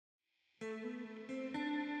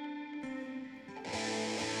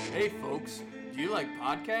Hey folks, do you like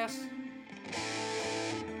podcasts?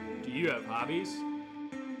 Do you have hobbies?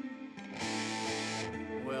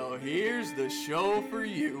 Well, here's the show for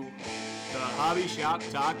you. The Hobby Shop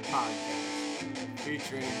Talk Podcast.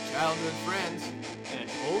 Featuring childhood friends And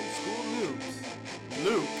old school noobs.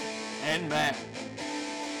 Luke and Matt.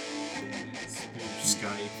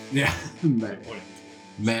 Skype. Yeah,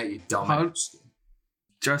 Matt, you dumb.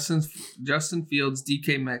 Justin Fields,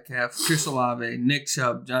 DK Metcalf, Chris Olave, Nick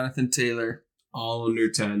Chubb, Jonathan Taylor. All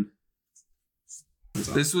under 10.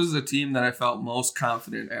 This was the team that I felt most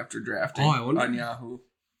confident after drafting on Yahoo.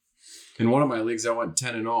 In one of my leagues, I went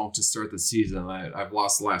 10-0 to start the season. I've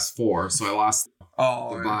lost the last 4, so I lost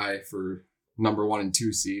the bye for number 1 and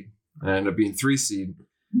 2 seed. And I ended up being 3 seed.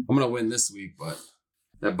 I'm going to win this week, but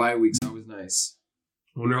that bye week's always nice.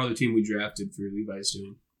 I wonder how the team we drafted for Levi's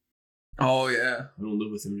doing. Oh, yeah. I don't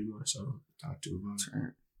live with him anymore, so I don't talk to him about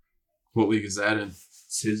it. What league is that in?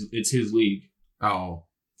 It's his league. Oh.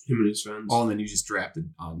 Him and his friends. Oh, and then you just drafted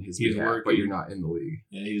on his He's behalf, working. but you're not in the league.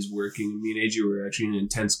 Yeah, he was working. Me and AJ were actually in an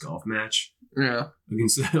intense golf match Yeah.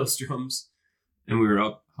 against the Hillstroms. And we were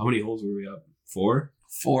up. How many holes were we up? 4?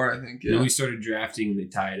 4, I think, yeah. Then we started drafting and they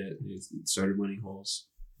tied it. And they started winning holes.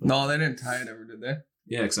 No, they didn't tie it ever, did they?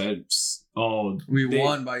 Yeah, because We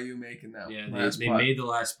won by you making that. Yeah, last they putt. made the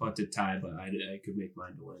last putt to tie, but I could make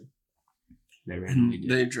mine to win. They randomly did.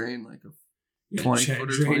 They drained like a 20 Chet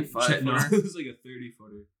footer, drained- 25 Chet- no, footer. it was like a 30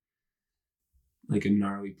 footer. Like a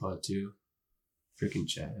gnarly putt, too. Freaking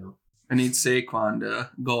Chet Hill. I need Saquon to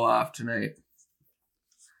go off tonight.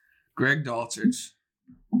 Greg Dulcich.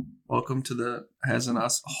 Welcome to the Hasn't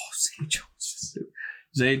Us. Oh, Zay Jones.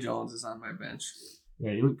 Zay Jones is on my bench.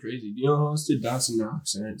 Yeah, he went crazy. Do you know how else did Dawson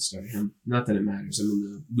Knox? I didn't start him. Not that it matters. I'm in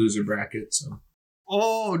the loser bracket, so.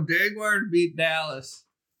 Oh, Jaguars beat Dallas.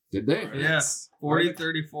 Did they? Yeah,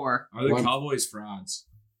 40-34. Are the One- Cowboys frauds?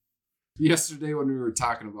 Yesterday when we were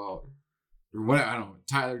talking about, or what, I don't know,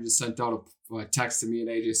 Tyler just sent out a text to me and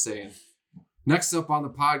AJ saying, next up on the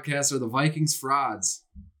podcast are the Vikings frauds.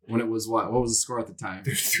 When it was what? What was the score at the time?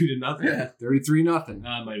 33-0. Yeah. 33-0.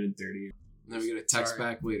 Nah, it might have been 30. And then we get a text Sorry.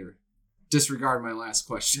 back later. Disregard my last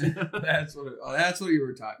question. That's what you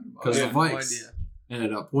were talking about. Because I the have no Vikes idea.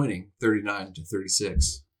 ended up winning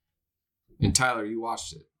 39-36. And Tyler, you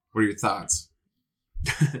watched it. What are your thoughts?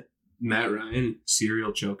 Matt Ryan,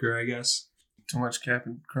 serial choker, I guess. Too much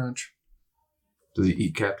Captain Crunch. Does he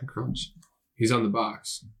eat Captain Crunch? He's on the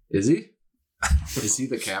box. Is he? Is he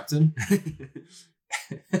the captain?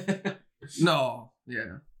 No.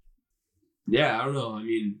 Yeah. Yeah, I don't know. I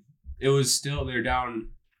mean, it was still, they're down.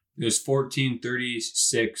 It was 14,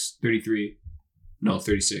 36, 33. No,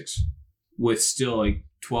 36. With still like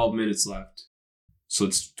 12 minutes left. So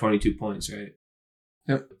it's 22 points, right?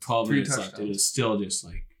 Yep. 12 3 minutes left. touchdowns. And it's still just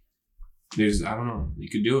like, I don't know. You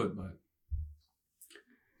could do it, but.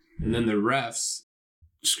 And then the refs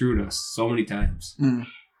screwed us so many times. Mm.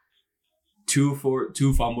 Two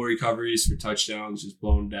fumble recoveries for touchdowns, just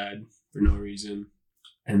blown dead for no reason.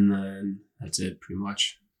 And then that's it, pretty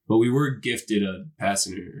much. But we were gifted a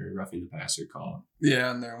passing or roughing the passer call. Yeah,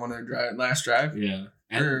 on one of their last drive. Yeah.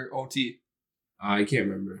 Or OT. I can't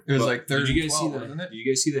remember. It was But like 3rd did you and guys 12, see that? wasn't it? Did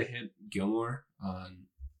you guys see the hit Gilmore on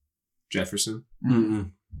Jefferson?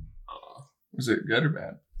 Mm-mm. Was it good or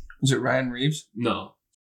bad? Was it Ryan Reeves? No.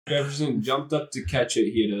 Jefferson jumped up to catch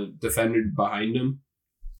it. He had a defender behind him.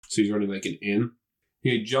 So he's running like an in.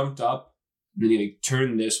 He had jumped up, and then he like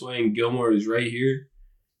turned this way, and Gilmore was right here.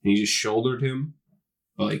 And he just shouldered him,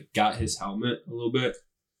 but like got his helmet a little bit,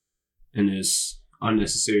 and is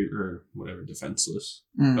unnecessary or whatever, defenseless.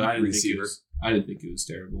 But I didn't think it was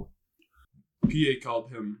terrible. PA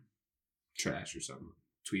called him trash or something.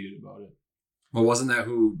 Tweeted about it. Well, wasn't that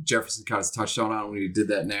who Jefferson caught his touchdown on when he did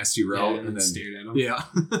that nasty route? and then stared at him. Yeah.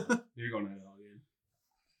 You're going at it all again.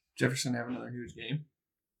 Jefferson have another huge game.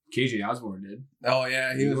 KJ Osborne did. Oh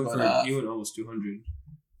yeah, he went was he went almost 200.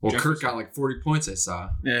 Well, Jefferson. Kirk got like 40 points, I saw.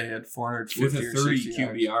 Yeah, he had 450 With a or 30 60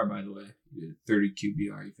 yards. QBR, by the way. 30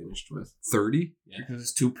 QBR he finished with. 30? Yeah. Because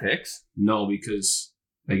it's 2 picks. No, because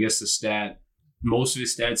I guess most of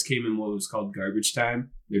his stats came in what was called garbage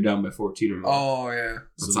time. They're down by 14 or more. Oh yeah.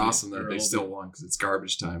 That's So awesome that they're they over. still won because it's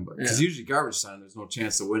garbage time. But because Yeah. usually garbage time, there's no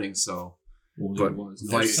chance of winning. So, Well, but it was.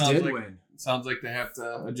 Like- Vikes sounds did like- win. Sounds like they have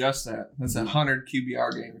to adjust that. That's a 100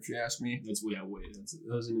 QBR game, if you ask me. That's way. That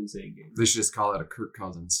was an insane game. They should just call it a Kirk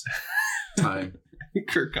Cousins time.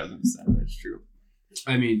 Kirk Cousins said that's true.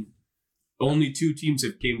 I mean, only 2 teams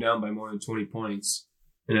have came down by more than 20 points.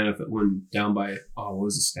 And then if it went down by, what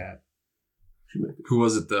was the stat? Who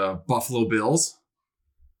was it? The Buffalo Bills?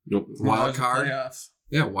 Nope. Wild No, card? playoffs.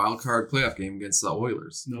 wild card playoff game against the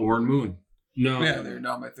Oilers. No. Warren Moon. No. Yeah, they're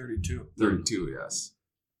down by 32. 32, yes.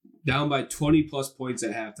 Down by 20 plus points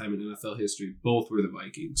at halftime in NFL history. Both were the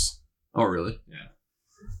Vikings. Oh, really? Yeah.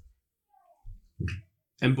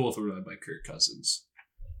 And both were led by Kirk Cousins.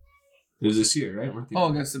 It was this year, right? Weren't they? Oh,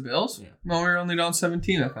 against the Bills? Yeah. No, we were only down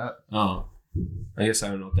 17, I thought. Oh. I guess I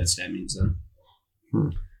don't know what that stat means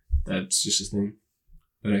then. That's just a thing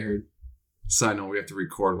that I heard. Side note, we have to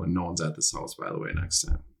record when no one's at this house, by the way, next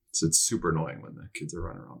time. So it's super annoying when the kids are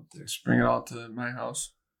running around up there. Just bring it all to my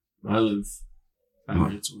house. I live 5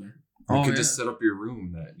 minutes away. You could just set up your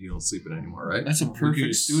room that you don't sleep in anymore, right? That's a We could perfect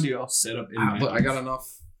just studio. Set up in my But I got house. enough,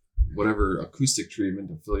 whatever, acoustic treatment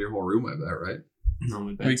to fill your whole room, I bet, right? No, my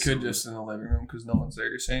We bed's could so- just in the living room because no one's there,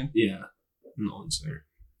 you're saying? Yeah. No one's there.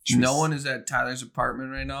 No one is at Tyler's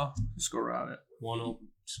apartment right now. Just go around it. One open.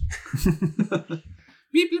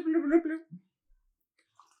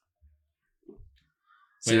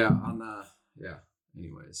 So yeah,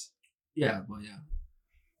 anyways. Yeah, well, yeah.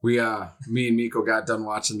 We me and Miko got done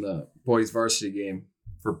watching the boys varsity game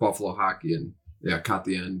for Buffalo hockey and caught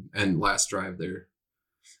the end and last drive there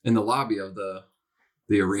in the lobby of the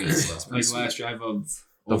arena. So that's Like last drive of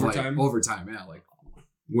Of, like, overtime. overtime, yeah, like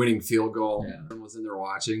winning field goal. Yeah. Everyone was in there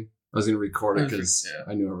watching. I was gonna record it because Yeah.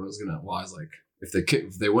 I knew everyone was gonna. Well, I was like, if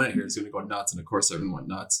they win here, it's gonna go nuts, and of course everyone went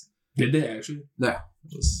nuts. Did they actually? Yeah,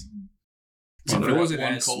 it was. So So if it wasn't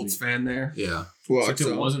one as Colts sweet. fan there. Yeah, Except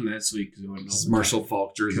it wasn't that sweet because it went this overtime. Marshall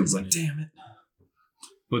Falk jersey. I was like, damn it.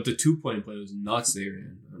 But the 2-point play was nuts there.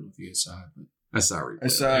 And I don't know if you guys saw it, but I saw it. I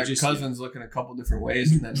saw It just- Cousins looking a couple different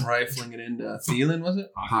ways and then rifling it into Thielen, was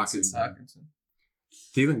it? Hawkins. Hawkinson.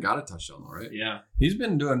 Thielen got a touchdown, though, right? yeah, He's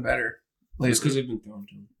been doing better. it's because Lately. they've been throwing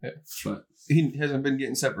to him. Yeah. But He hasn't been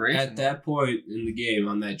getting separation. at that point in the game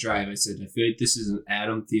on that drive, I said, I feel like this is an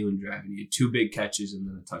Adam Thielen drive. And he had 2 big catches and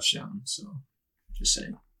then a touchdown. So, just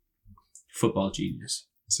saying. Football genius.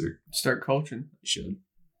 So Start coaching. I should.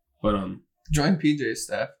 But Join PJ's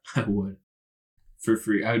staff. I would. For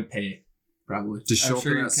free. I would pay. Probably. just I'm show up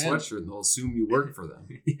sure in you that can. sweatshirt, and they'll assume you work for them.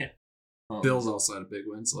 Yeah. Bills also had a big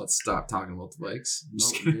win, so let's stop talking about the Vikes. No,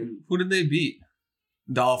 Just we kidding. didn't. Who did they beat?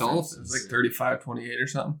 Dolphins. Dolphins. It was like 35-28 or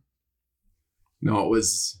something. No, it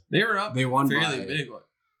was. They were up. They won fairly by. big.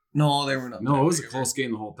 No, they were not. No, that it was a big. close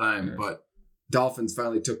game the whole time, Yeah. but Dolphins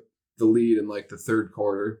finally took the lead in like the third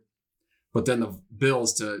quarter. But then the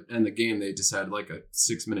Bills, to end the game, they just had like a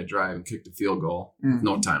 6-minute drive and kicked a field goal. Mhm.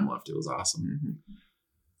 No time left. It was awesome. Mhm.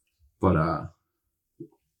 But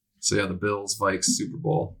so yeah, the Bills, Vikes, Super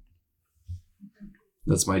Bowl.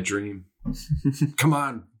 That's my dream. Come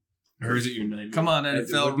on. Or is it your nightmare? Come on, It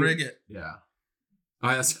NFL, would be- rig it. Yeah.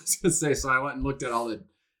 I was gonna say, so I went and looked at all the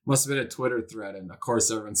must have been a Twitter thread, and of course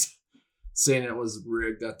everyone's saying it was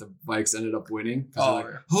rigged that the Vikes ended up winning. 'Cause Oh,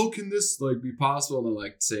 they're like, how can this like be possible? And they're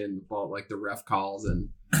like saying about like the ref calls and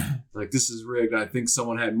like this is rigged. I think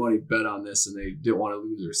someone had money bet on this and they didn't want to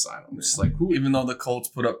lose their side. I'm just like, who? Even though the Colts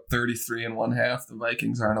put up 33 in one half, the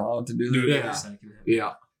Vikings aren't allowed to do Do that. it Yeah. in the second half.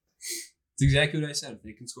 Yeah. It's exactly what I said. If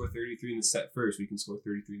they can score 33 in the set first, we can score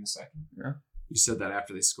 33 in the second. You said that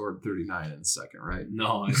after they scored 39 in the second, right?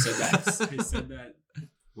 No, I said that. I said that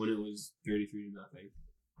when it was 33-0.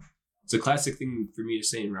 It's a classic thing for me to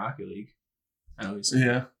say in Rocket League. I always say,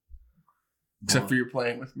 Yeah. Except well, for you're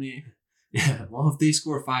playing with me. yeah. Well, if they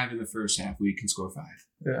score 5 in the first half, we can score 5.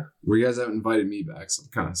 Well, you guys haven't invited me back, so I'm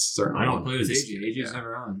kind of starting. I to don't want play with this AJ. game. AJ's Yeah.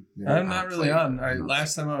 never on. I'm not really played. on. I'm not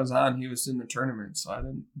Last time I was on, he was in the tournament, so I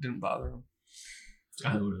didn't bother him.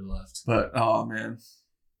 I would have left. But oh man, It's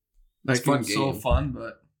like a fun it's so game. fun,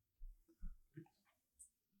 but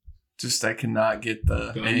just I cannot get the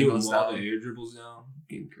I'm doing angles all the down. air dribbles now.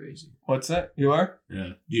 Getting crazy. What's that? You are?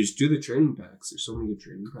 Yeah. You just do the training packs. There's so many good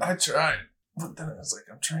training I packs. tried, but then I was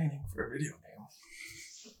like, I'm training for a video game.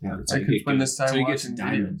 Yeah, that's I how could you spend get- this time that's how you get to watching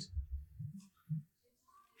diamond.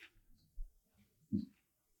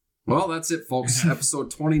 Well, that's it, folks.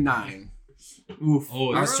 Episode 29. Oof.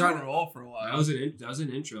 Oh, I was I was trying trying to- to roll for a while. That was an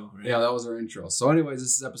intro, right? Yeah, that was our intro. So, anyways,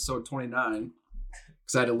 this is episode 29.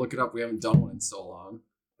 Because I had to look it up. We haven't done one in so long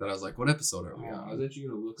that I was like, what episode are we I on? was actually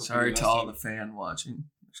gonna look up. Sorry the to last all time. the fan watching.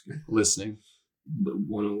 Just kidding. Listening. The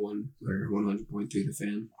 101 or 100.3 the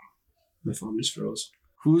fan. My phone just froze.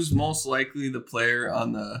 Who's most likely the player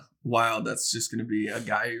on the Wild that's just going to be a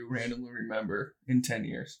guy you randomly remember in 10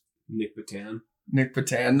 years? Nick Patan. Nick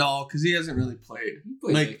Patan. No, because he hasn't really played. He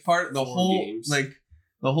played Like part of the 4 whole games.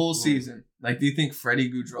 the whole season. Like, do you think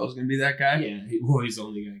Freddie Gaudreau is going to be that guy? Yeah, he's the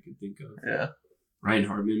only guy I can think of. Yeah. Ryan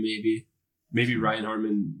Hartman, maybe. Maybe Ryan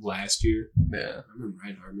Hartman last year. Yeah. I remember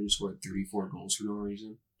Ryan Hartman scored 34 goals for no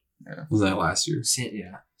reason. Was that last year?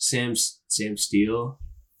 Sam Steele.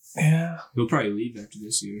 Yeah. He'll probably leave after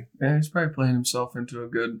this year. Yeah, he's probably playing himself into a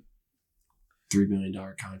good. $3 million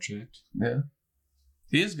contract. Yeah.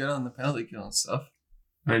 He is good on the penalty kill and stuff.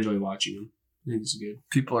 I enjoy watching him. I think he's good.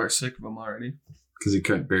 People are sick of him already. Because he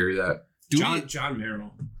couldn't bury that. John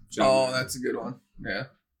Merrill. That's a good one. Yeah.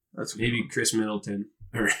 That's a good Maybe one. Chris Middleton.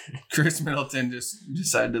 Or Chris Middleton just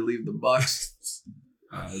decided to leave the Bucks.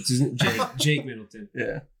 Jake Middleton.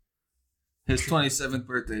 Yeah. His 27th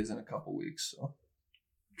birthday is in a couple weeks, so.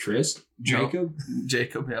 Chris? Jacob? No,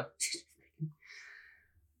 Jacob, yeah.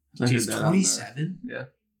 I He's heard that on 27? there. Yeah.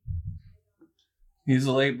 He's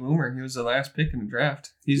a late bloomer. He was the last pick in the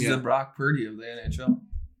draft. He's the Brock Purdy of the NHL.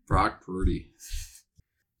 Brock Purdy.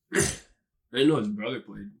 I didn't know his brother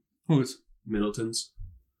played. Who's? Middleton's.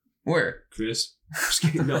 Where? Chris? Just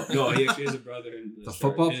kidding. No, he actually has a brother. In The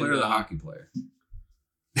football player or the hockey player?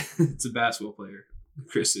 It's a basketball player.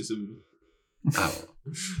 Chris is a... Oh.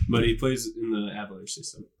 But he plays in the Avalanche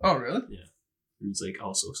system. Oh, really? Yeah. He's like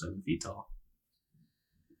also 7 feet tall.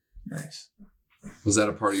 Nice. Was that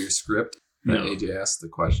a part of your script that No. AJ asked the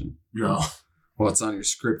question? No. What's on your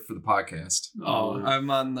script for the podcast?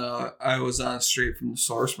 I was on straight from the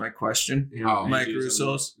source, my question. Oh, Mike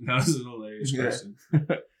Russo's. That was a hilarious Yeah. question.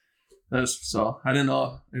 So I didn't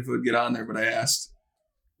know if it would get on there, but I asked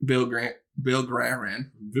Bill Guerin. Bill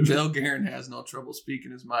Guerin has no trouble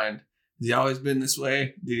speaking his mind. Has he always been this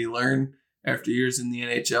way? Did he learn after years in the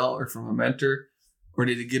NHL or from a mentor? Or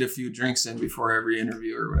did he get a few drinks in before every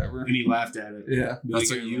interview or whatever? And he laughed at it. Yeah. That's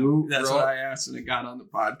what you That's wrote? what I asked, and it got on the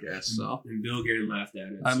podcast. So And Bill Guerin laughed at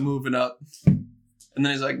it. I'm moving up. And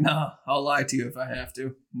then he's like, "Nah, I'll lie to you if I have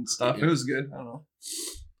to," and stuff. Yeah. It was good. I don't know.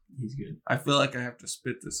 He's good. I feel like I have to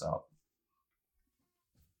spit this out.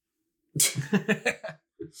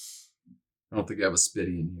 I don't think I have a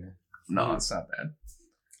spitty in here. No, it's not bad.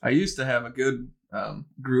 I used to have a good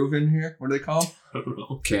groove in here. What do they call 'em? I don't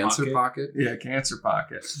know. Cancer pocket? Yeah, cancer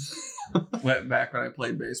pocket. Went back when I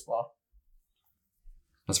played baseball.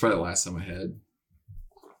 That's probably the last time I had.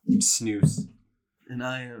 Snooze. And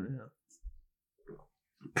I am,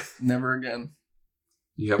 never again.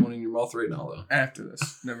 You have one in your mouth right now, though. After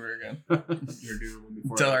this, never again. You're doing one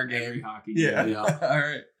before Till our every game. hockey Yeah. game. Yeah. All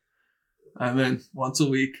right. I'm in once a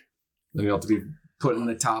week. Then you have to be putting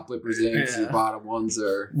the top lippers in because Yeah. your bottom ones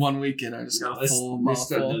are. One weekend, I just No, got a this full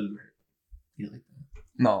stuff mouthful. doesn't hurt. You like that?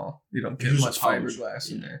 No, you don't get There's much a pouch.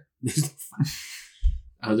 fiberglass in Yeah. there.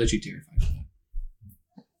 I was actually terrified of that.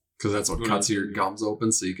 Because that's what What cuts else your do you- gums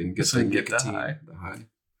open so you can get So the you get the nicotine. high. The high.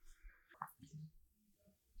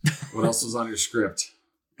 What else was on your script?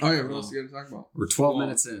 Oh, yeah, what else you got to talk about? We're 12 Well,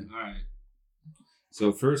 minutes in. All right.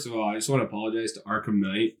 So first of all, I just want to apologize to Arkham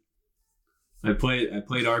Knight. I played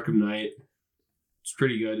Arkham Knight. It's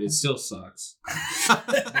pretty good. It still sucks. But,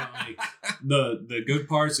 like, the good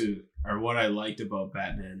parts are what I liked about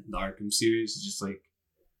Batman, the Arkham series. It's just like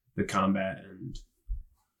the combat and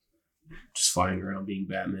just flying around being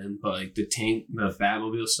Batman. But like the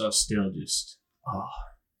Batmobile stuff still just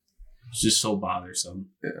it's just so bothersome.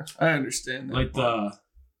 Yeah, I understand that.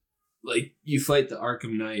 Like you fight the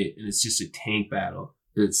Arkham Knight and it's just a tank battle.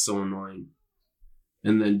 And it's so annoying.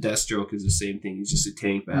 And then Deathstroke is the same thing. He's just a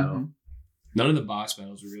tank battle. Mhm. None of the boss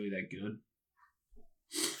battles are really that good.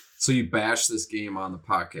 So you bashed this game on the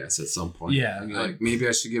podcast at some point. Yeah, And you're like, maybe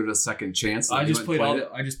I should give it a second chance. I And you just went played and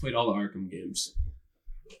all. I just played all the Arkham games.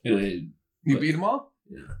 And You beat them all?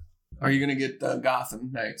 yeah. Are you going to get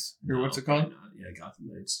Gotham Knights? Or what's it called? Probably not. Yeah, Gotham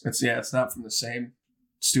Knights. It's not from the same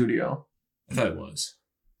studio. I thought it was.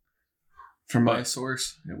 From my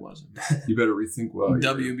source, it wasn't. You better rethink well your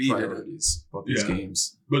WB did it. priorities about these Yeah.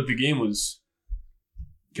 games. But the game was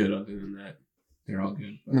good. Other than that, they're all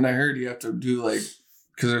good. But And I heard you have to do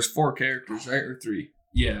because there's 4 characters, right? Or 3.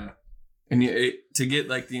 yeah, And to get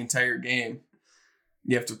the entire game,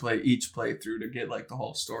 you have to play each playthrough to get the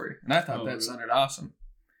whole story. And I thought Oh, that really? sounded awesome.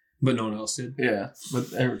 but no one else did. Yeah,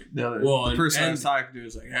 but the Well, person I and- was talking to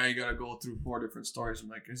was like, "Yeah, you got to go through 4 different stories." I'm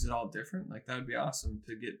like, "Is it all different? That would be awesome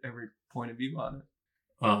to get every point of view on it."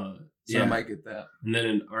 So Yeah. I might get that. And then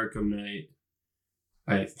in Arkham Knight,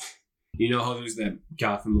 you know how there's that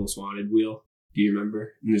Gotham Most Wanted wheel? Do you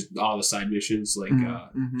remember? And there's all the side missions like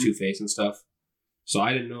Mhm. Two-Face and stuff. So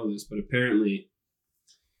I didn't know this, but apparently,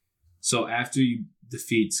 so after you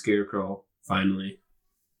defeat Scarecrow, finally,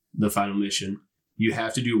 the final mission, you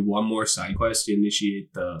have to do one more side quest to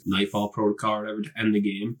initiate the Nightfall Protocol or whatever to end the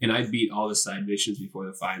game. And I beat all the side missions before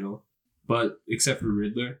the final, but except for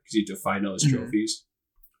Riddler, because you have to find all his Mhm. trophies.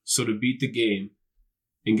 So to beat the game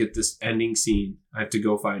and get this ending scene, I have to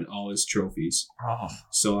go find all his trophies. Oh,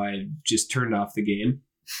 So I just turned off the game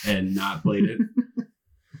and not played it.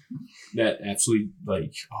 That absolutely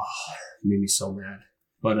made me so mad.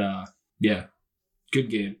 But yeah, good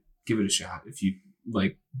game. Give it a shot if you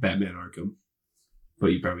like Batman Arkham. But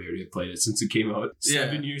you probably already have played it since it came out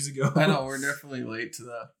 7 years ago. I know, we're definitely late to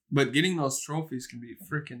that. But getting those trophies can be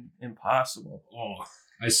freaking impossible. Oh,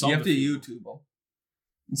 I saw. You have to YouTube them.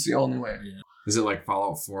 It's the only way. Yeah. Is it like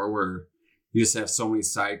Fallout 4 where you just have so many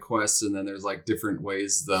side quests and then there's like different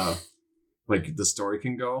ways the story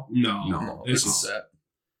can go? No, It's it's a just set.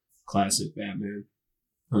 classic Batman.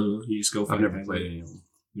 You just go. I've never played any of them.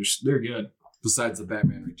 They're good. Besides the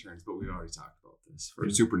Batman Returns, but we've already talked about this for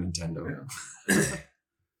Super Nintendo. Yeah.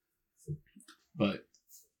 But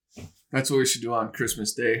That's what we should do on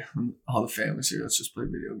Christmas Day. All the families here, let's just play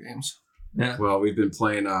video games. Yeah. Well, we've been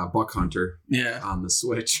playing Buck Hunter Yeah. on the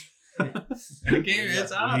Switch. The game,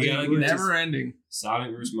 it's on. Yeah, It's never ending.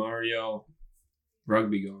 Sonic vs. Mario,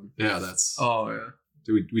 rugby going. Yeah, that's. Oh,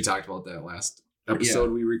 yeah. We talked about that last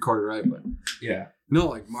episode we recorded, right? But Yeah. no,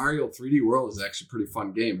 like Mario 3D World is actually a pretty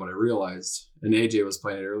fun game, but I realized, and AJ was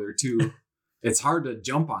playing it earlier too, it's hard to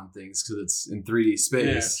jump on things because it's in 3D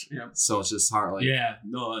space. Yeah. So it's just hard. Like, Yeah.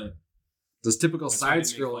 No. this typical That's why they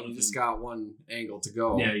side make fun scrolling, of you just him. got one angle to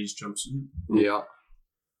go. Yeah, he just jumps. Yeah.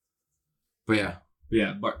 But yeah,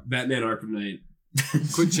 Yeah, Batman Arkham Knight.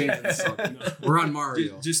 quit changing the subject. We're on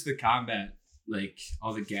Mario. Just the combat, like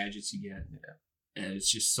all the gadgets you get. Yeah. And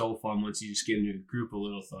it's just so fun once you just get into a group of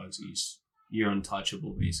little thugs. You're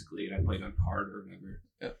untouchable, basically. And I played on hard or whatever.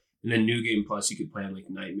 Yeah. And then New Game Plus, you could play on like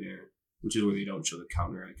Nightmare, which is where they don't show the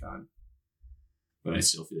counter icon. But I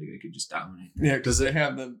still feel like I could just dominate. Yeah, because they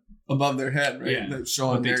have them above their head, right? Yeah. That's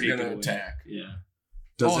showing But they they're take going it to away. attack. Yeah.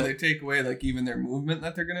 They take away like even their movement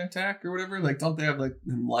that they're going to attack or whatever? Like, don't they have like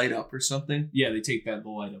them light up or something? Yeah, they take the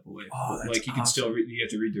light up away. Oh, But, that's like you can still you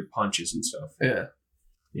have to read their punches and stuff. Yeah.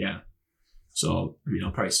 Yeah. So I mean,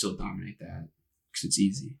 I'll probably still dominate that because it's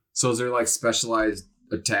easy. So is there like specialized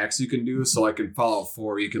attacks you can do? So like in Fallout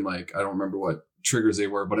 4, you can like, I don't remember what triggers they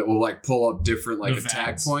were, but it will like pull up different like The attack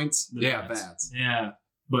VATS. points. The Yeah, VATS. VATS. Yeah,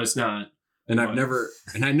 but it's not. And What?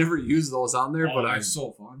 I never used those on there, but I it's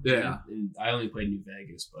so fun. Yeah. And I only played New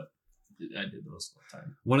Vegas, but I did those all the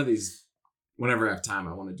time. one of these, whenever I have time,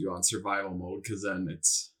 I want to do on survival mode because then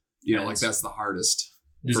it's like Yes. that's the hardest.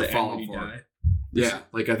 Does For it end Fallout when you 4. die? Yeah,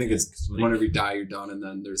 like I think Yeah, it's 'cause, like, whenever you die, you're done, and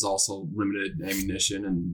then there's also limited ammunition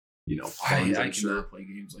and funds, I I'm sure. cannot play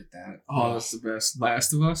games like that. Oh, that's the best.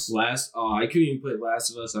 Last of Us? I couldn't even play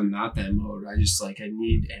Last of Us on not that mode. I just I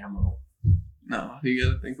need ammo. No, you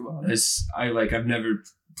got to think about it. I've never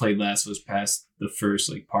played Last of Us past the first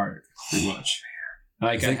part pretty much.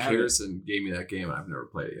 I think have it. Harrison gave me that game, and I've never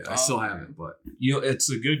played it yet. I still Oh, haven't, but It's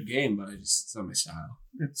a good game, but it's not my style,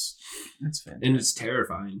 It's fantastic. and it's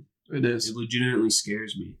terrifying. It is. It legitimately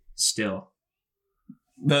scares me still.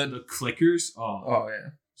 The The clickers, oh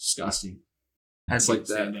yeah. disgusting. it's like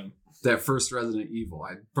that first Resident Evil.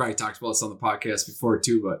 I probably talked about this on the podcast before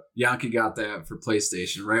too, but Yankee got that for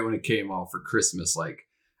PlayStation right when it came out for Christmas. Like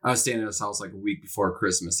I was staying at his house like a week before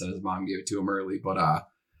Christmas, and his mom gave it to him early. But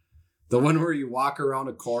the one where you walk around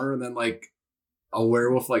a corner and then like a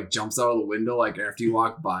werewolf like jumps out of the window like after you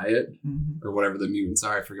walk by it, Mhm. or whatever the mutants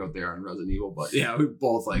are. I forget what they are in Resident Evil, but yeah, we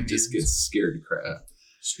both like just get scared to crap.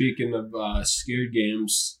 Speaking of scared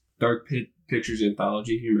games, Dark Pictures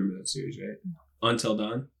Anthology. You remember that series, right? Until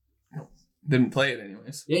Dawn. Didn't play it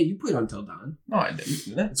anyways. Yeah, you played Until Dawn. No, I didn't.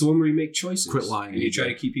 Did I? It's the one where you make choices. Quit lying, And you AJ. try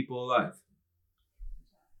to keep people alive.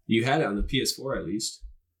 You had it on the PS4 at least.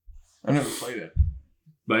 I never played it.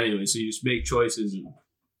 But anyway, so you just make choices,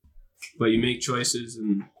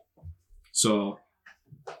 and so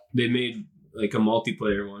they made like a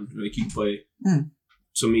multiplayer one. Like you can play.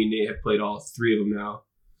 So me and Nate have played all three of them now.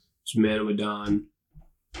 It's Man of Medan,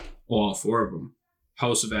 all four of them.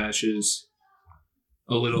 House of Ashes,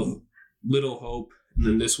 A Little Hope, and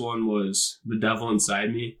then this one was The Devil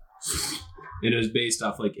Inside Me, and it was based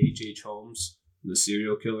off like H.H. Holmes, the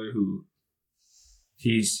serial killer who.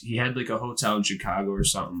 He had like a hotel in Chicago or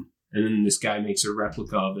something, and then this guy makes a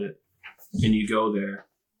replica of it, and you go there,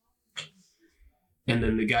 and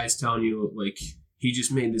then the guy's telling you like he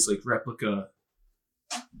just made this like replica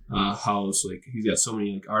house, like he's got so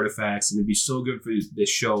many like artifacts, and it'd be so good for this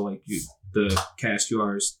show, like the cast you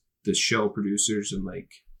are as the show producers and like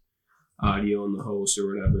audio and the host or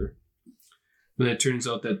whatever. But it turns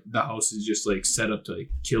out that the house is just like set up to like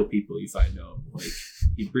kill people. You find out like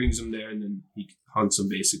he brings them there and then he hunts them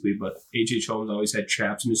basically. But H.H. Holmes always had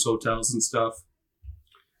traps in his hotels and stuff,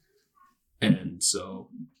 and so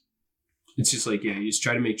it's just like you just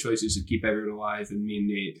try to make choices to keep everyone alive. And me and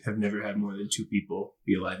Nate have never had more than 2 people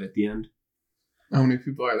be alive at the end. How many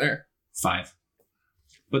people are there? 5.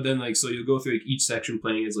 But then so you'll go through like each section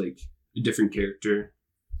playing as like a different character.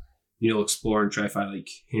 you'll explore and try to find like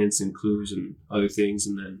hints and clues and other things,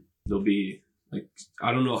 and then there'll be like,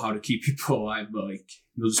 I don't know how to keep people alive, but like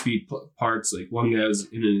there'll just be parts. Like one guy was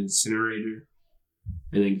in an incinerator,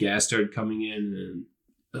 and then gas started coming in,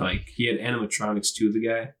 and like he had animatronics too. The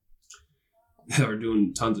guy that were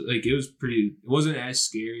doing tons of like, it wasn't as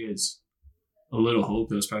scary as A Little Hope.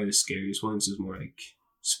 That was probably the scariest one. This is more like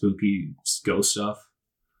spooky ghost stuff,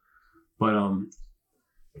 but a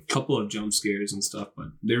couple of jump scares and stuff. But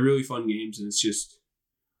they're really fun games, and it's just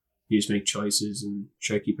you just make choices and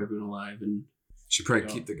try to keep everyone alive. And should probably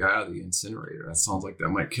keep the guy out of the incinerator. That sounds like that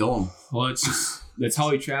might kill him. Well, it's just that's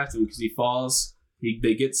how he trapped him, because he falls.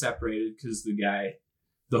 They get separated because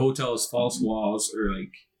the hotel has false walls, or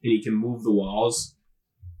like, and he can move the walls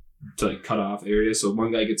to like cut off areas. So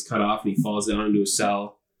one guy gets cut off and he falls down into a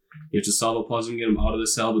cell. You have to solve a puzzle and get him out of the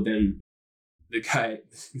cell. But then the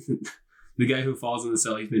guy who falls in the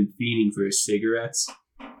cell, he's been fiending for his cigarettes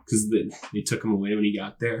because they took him away when he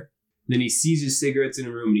got there. Then he sees his cigarettes in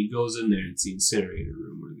a room, and he goes in there, and it's the incinerator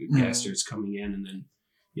room where the gas starts coming in, and then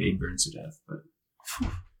he burns to death. But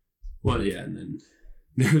well, yeah, and then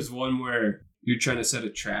there's one where you're trying to set a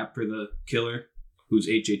trap for the killer, who's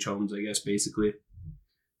H.H. Holmes, I guess, basically.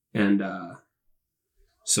 And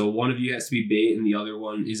so one of you has to be bait, and the other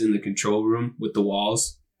one is in the control room with the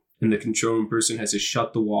walls. And the control room person has to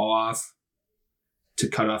shut the wall off to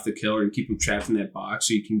cut off the killer and keep him trapped in that box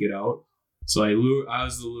so you can get out. So I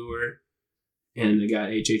was the lure, and I got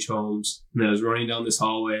H.H. Holmes. And I was running down this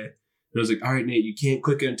hallway, and I was like, all right, Nate, you can't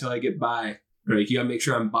click it until I get by. Or like, you gotta make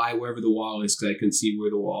sure I'm by wherever the wall is, because I couldn't see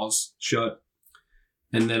where the wall's shut.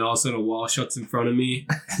 And then all of a sudden a wall shuts in front of me,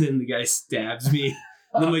 and then the guy stabs me.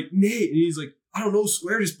 And I'm like, Nate, and he's like, I don't know,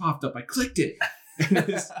 square just popped up. I clicked it.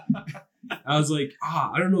 I was like,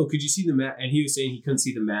 I don't know. Could you see the map? And he was saying he couldn't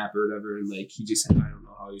see the map or whatever. And like, he just, I don't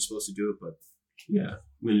know how you're supposed to do it, but yeah,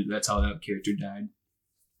 that's how that character died.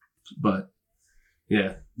 But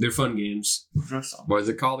yeah, they're fun games. What is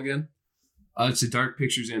it called again? It's a Dark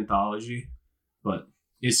Pictures anthology, but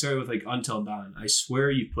it started with like Until Dawn. I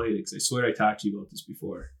swear you played it, because I swear I talked to you about this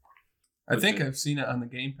before. I think I've seen it on the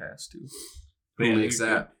Game Pass too. Who makes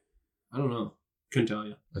that? I don't know. Couldn't tell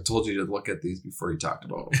you. I told you to look at these before you talked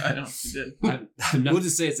about them. I know you did. We'll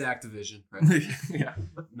just say it's Activision. Right? Yeah.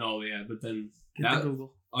 No, yeah, but then Get the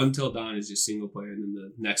Google. Until Dawn is just single player, and then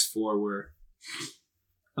the next 4 were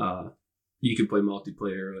you can play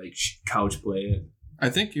multiplayer, like couch play it. I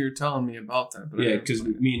think you were telling me about that. But yeah, because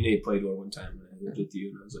me and Nate played one time, and I lived with you,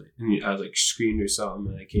 and I was like screamed or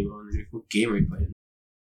something, and I came on, and you're like, what game are you playing?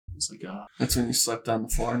 It's like, That's when you slept on the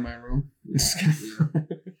floor in my room.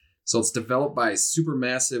 So it's developed by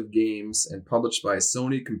Supermassive Games and published by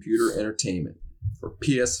Sony Computer Entertainment for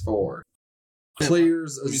PS4.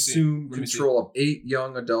 Players assume control of 8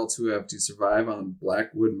 young adults who have to survive on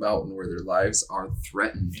Blackwood Mountain, where their lives are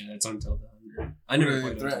threatened. Yeah, that's Until Dawn. I never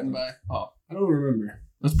played threatened by. I don't remember.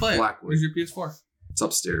 Let's play it. Blackwood. Where's your PS4? It's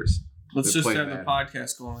upstairs. Let's They just play have bad. the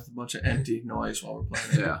podcast going with a bunch of empty noise while we're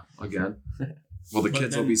playing it. Yeah, again. Well, the But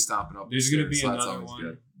kids will then be stopping up. There's going to be so that's another always one.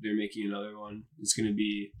 good. They're making another one. It's going to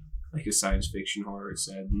be like a science fiction horror, it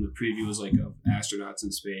said. And the preview was like of astronauts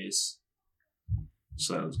in space.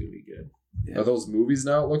 So that was going to be good. Yeah. Are those movies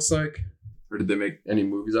now, it looks like? Or did they make any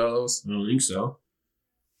movies out of those? I don't think so.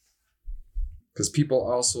 Because people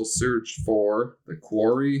also search for The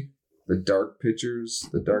Quarry, The Dark Pictures.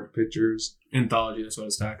 Anthology, that's what I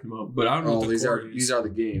was talking about. But I don't know what the these Quarry is. these are the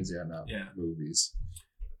games, not Yeah. movies.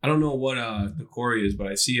 I don't know what the Quarry is, but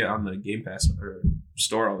I see it on the Game Pass or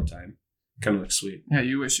store all the time. Kind of looks sweet. Yeah,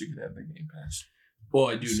 you wish you could have the Game Pass. Well,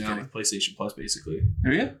 I do Just now kidding. with PlayStation Plus, basically.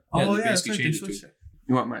 Are you? Yeah, Oh, they yeah. That's basically right. They changed it switched to- it.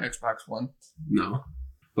 You want my Xbox One? No.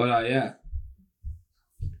 But yeah.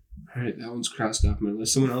 All right, that one's crossed off my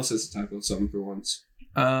list. Someone else has to talk about something for once.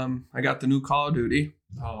 I got the new Call of Duty.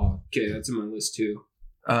 Oh, okay, that's in my list too.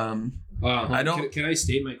 I don't. Can I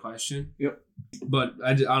state my question? Yep. But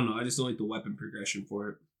I don't know. I just don't like the weapon progression for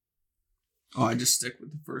it. Oh, I just stick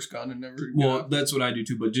with the first gun and never. Well, that's what I do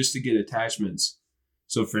too. But just to get attachments.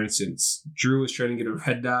 So, for instance, Drew was trying to get a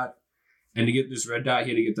red dot, and to get this red dot, he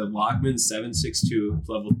had to get the Lockman 762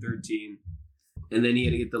 to level 13, and then he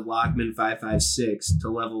had to get the Lockman 556 to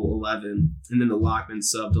level 11, and then the Lockman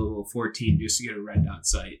sub to level 14 just to get a red dot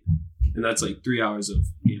sight. And that's like 3 hours of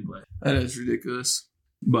gameplay. That is ridiculous.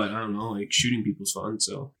 But I don't know, like shooting people's fun.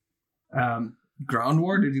 So Ground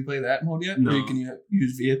War. Did you play that mode yet? No. Where you can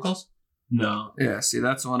use vehicles. no, Yeah. See,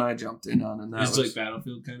 that's the one I jumped in on, and that it's was like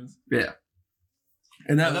Battlefield kind of. yeah.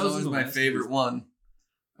 And that That was was always the my last favorite year. one,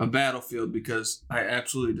 a Battlefield, because I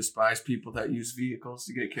absolutely despise people that use vehicles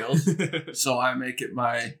to get killed. So I make it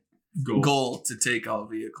my goal to take out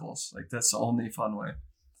vehicles. Like, that's the only fun way.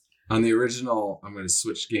 On the original, I'm going to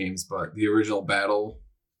switch games, but the original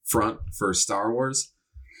Battlefront for Star Wars,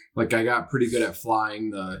 like I got pretty good at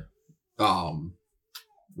flying the,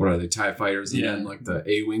 what are they, TIE fighters and then like the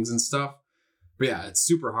A-Wings and stuff. But yeah, it's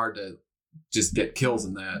super hard to just get kills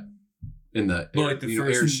in that, like the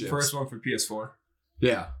airships. first one for PS4.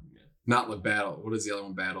 Yeah. Not like Battle. What is the other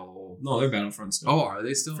one? Battle. No, they're Battlefront still. Oh, are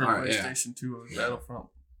they still? For All right, PlayStation 2 or Battlefront.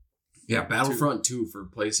 Yeah, Battlefront 2 for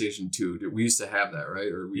PlayStation 2. We used to have that,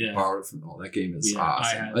 right? Or we borrowed it from. Oh, that game is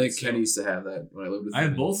awesome. I think Kenny used to have that when I lived with him. I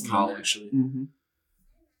have both in of them, college. actually. Mm-hmm.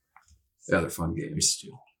 Yeah, they're fun games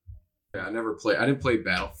too. Yeah, I didn't play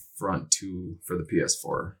Battlefront 2 for the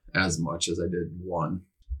PS4 as much as I did 1.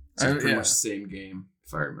 It's pretty much the same game,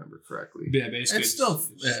 if I remember correctly. Yeah, basically. It's still.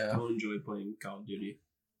 I don't enjoy playing Call of Duty.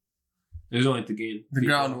 I just don't like the game. The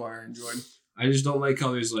ground war I enjoyed. I just don't like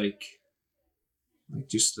how there's like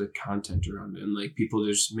just the content around it, and like people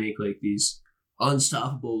just make like these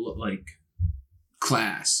unstoppable like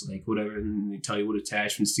class, like whatever, and they tell you what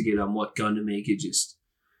attachments to get on what gun to make it. Just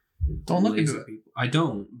don't look into it. People. I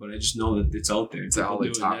don't, but I just know that it's out there. It's how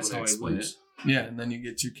they talk when they explain it. Yeah, and then you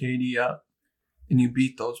get your KD up, and you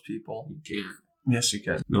beat those people. You can't. Yes, you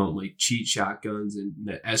can. No, like cheat shotguns and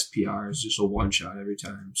the SPR is just a one shot every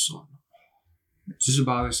time. So it's just a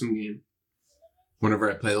bothersome game.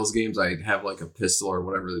 Whenever I play those games, I have like a pistol or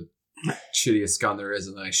whatever the shittiest gun there is,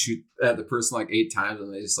 and I shoot at the person like 8 times,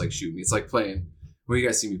 and they just like shoot me. It's like playing. Well, you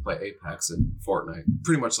guys see me play Apex and Fortnite,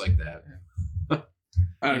 pretty much like that.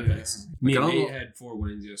 Apex. Me and Nate had 4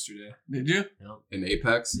 wins yesterday. Did you? Yep. In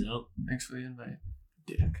Apex? Yep. Thanks for the invite,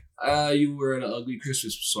 Dick. You were at an ugly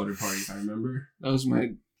Christmas sweater party, if I remember. That was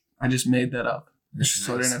I just made that up. That's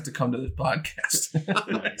so I didn't have to come to this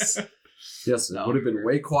podcast. Nice. Yes, it would have been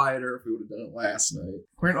way quieter if we would have done it last night.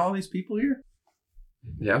 Weren't all these people here?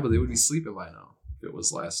 Yeah, but they would be sleeping by now if it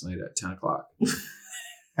was last night at 10 o'clock.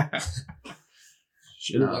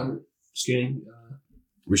 Should have done it. Just kidding.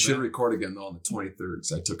 We should record again, though, on the 23rd,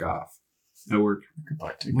 because I took off. I work. I could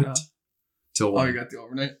probably take it off. Till 1. Oh, you got the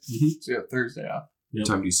overnight? Mm-hmm. So you have Thursday off. What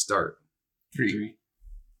time do you start? 3.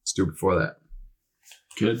 Let's do it before that.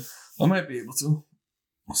 Good. I might be able to.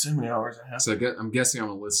 We'll see how many hours I have. So I'm guessing I'm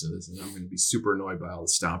going to listen to this, and I'm going to be super annoyed by all the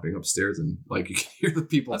stomping upstairs, and like you can hear the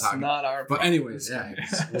people That's talking. not our But problem. anyways, yeah,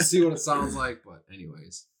 we'll see what it sounds like. But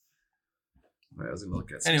anyways, I was going to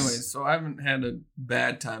look at some. Anyways, so I haven't had a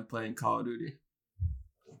bad time playing Call of Duty,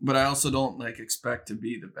 but I also don't like expect to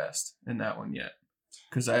be the best in that one yet,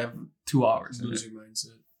 because I have 2 hours in it. Loser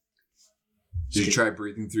mindset. Did you try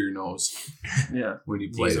breathing through your nose Yeah, when you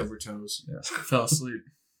played Knees it? over toes. yeah. I fell asleep.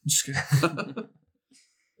 Just kidding.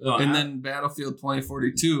 And then Battlefield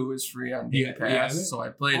 2042 is free on Game Pass, so I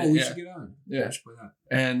played it. We should get on. Yeah. We should play that.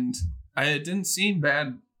 And it didn't seem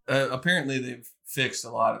bad. Apparently, they've fixed a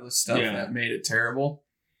lot of the stuff that made it terrible.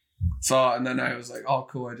 So, and then I was like, oh,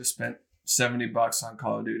 cool. I just spent $70 on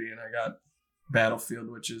Call of Duty, and I got Battlefield,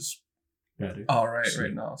 which is Better. all right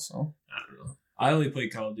now. So I don't know. I only play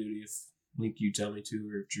Call of Duty if you tell me to,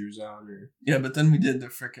 or if Drew's on, or yeah. But then we did the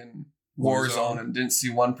freaking Warzone Warzone. and didn't see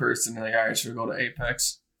one person. And like, all right, should we go to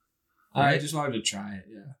Apex? I just wanted to try it.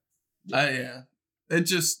 Yeah. It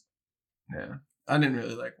just, yeah. I didn't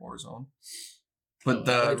really like Warzone, but I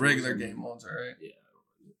the like regular Warzone. game modes are right. Yeah.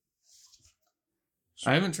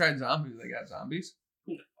 I haven't tried zombies. They got zombies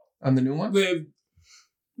on the new one. They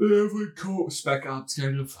have like Spec Ops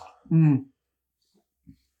kind of.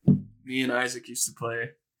 Me and Isaac used to play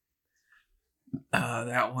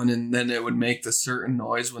that one, and then it would make the certain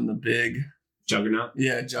noise when the big Juggernaut.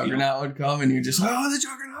 Juggernaut would come, and you just the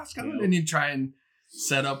Juggernaut's coming, Yeah. and you'd try and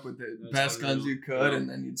set up with the That's best guns unreal. you could, Yeah. and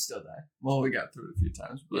then you'd still die. Well, we got through it a few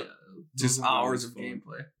times, but just those are hours always of fun.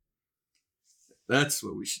 gameplay. That's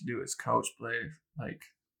what we should do: is couch play, like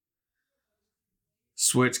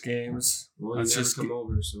Switch games. Well, Let's you never just come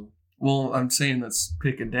over, so Well, I'm saying let's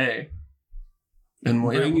pick a day, and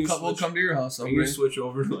Bring your we'll Switch- come to your house. I'll bring your bring. Switch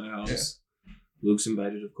over to my house. Luke's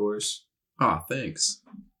invited, of course. Oh, thanks.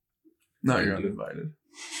 No, you're Thank you. uninvited.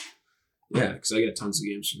 Yeah, because I got tons of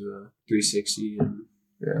games for the 360. And,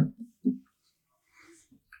 Yeah.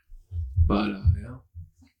 But, yeah.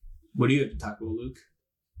 What do you have to talk about, Luke?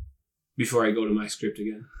 Before I go to my script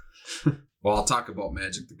again. Well, I'll talk about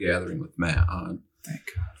Magic the Gathering with Matt on. Thank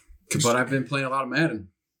God. But I've been playing a lot of Madden.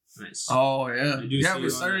 Nice. Oh yeah, I do yeah. see We you on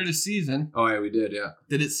started that. a season. Oh yeah, we did. Yeah,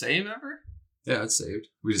 Did it save ever? yeah, it's saved.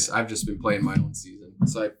 I've just been playing my own season.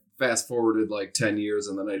 So I fast forwarded like 10 years,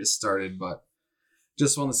 and then I just started. But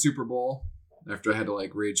just won the Super Bowl after I had to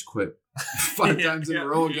like rage quit 5 times in a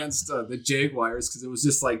row against the Jaguars because it was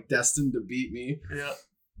just like destined to beat me. Yeah.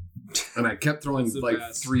 And I kept throwing It's the like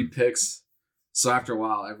best. 3 picks So after a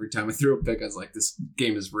while, every time I threw a pick, I was like, this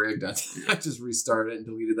game is rigged. I just restarted it and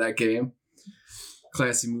deleted that game.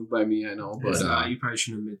 Classy move by me, I know, but you probably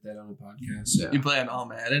shouldn't admit that on the podcast. Yeah. You play on All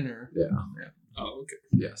Madden or? Yeah. Oh, okay.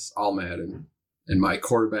 Yes, all Madden. And my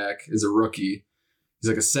quarterback is a rookie. He's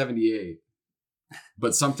like a 78.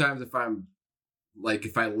 But sometimes if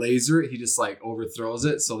I laser it, he just like overthrows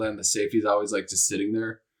it. So then the safety's always like just sitting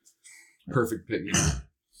there. Perfect pick.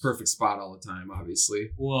 Perfect spot all the time,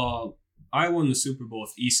 obviously. Well, I won the Super Bowl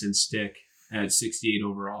with Easton Stick at 68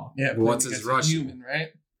 overall. Yeah. Well, what's playing his against a rush? Human, right?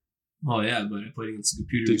 Oh, yeah, but I played against the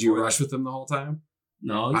computer. Did you before rush that. with him the whole time?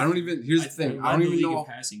 No. I don't even. Here's the thing. I don't even know.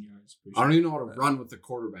 Passing yards. I don't even know how to run with the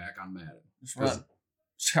quarterback on Madden. Just run.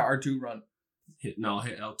 R2 run. Hit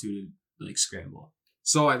L2 to like scramble.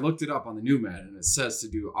 So I looked it up on the new Madden, and it says to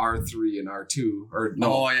do R3 and R2, or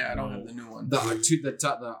no, Oh yeah, I don't have the new one.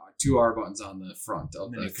 the two R buttons on the front of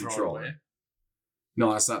And then the you throw it controller. away.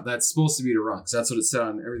 No, that's not. That's supposed to be to run because that's what it said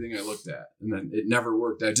on everything I looked at, and then it never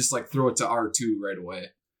worked. I just like throw it to R2 right away,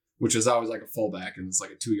 which is always like a fullback, and it's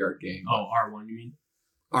like a 2-yard game. Oh, R1, you mean?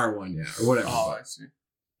 R1, yeah, or whatever. Oh, I see.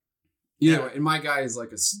 Yeah, and my guy is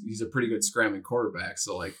he's a pretty good scrambling quarterback.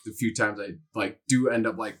 So like the few times I like do end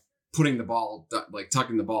up like putting the ball, like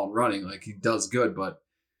tucking the ball and running, like he does good. But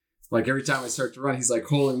like every time I start to run, he's like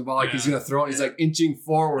holding the ball like he's gonna throw it. He's like inching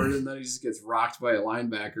forward, and then he just gets rocked by a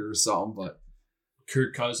linebacker or something. But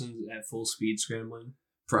Kirk Cousins at full speed scrambling.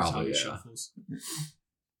 probably That's how yeah. he shuffles.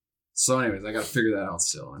 So anyways, I got to figure that out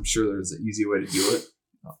still. I'm sure there's an easy way to do it.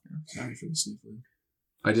 Sorry for the sniffling.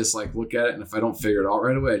 I just like look at it, and if I don't figure it out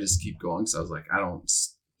right away, I just keep going. So I was like,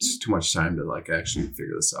 it's too much time to like actually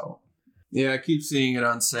figure this out. Yeah, I keep seeing it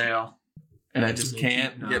on sale, and I just They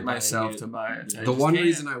can't keep not get myself buying it. to buy it. I The just one can't.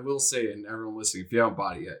 reason I will say, and everyone listening, if you haven't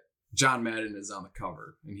bought it yet, John Madden is on the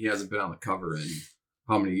cover, and he hasn't been on the cover in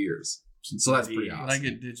how many years? So that's pretty Yeah. awesome. But I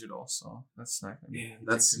get digital, so that's not gonna be anything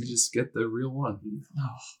That's to you me. just get the real one.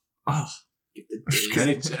 Get the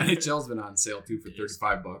days. NHL's been on sale too for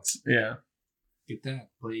 $35. Yeah. Get that.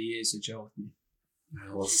 Play ESHL with me.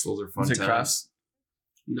 Those are fun Is it times. cross?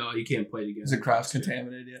 No, you can't play together. Is it cross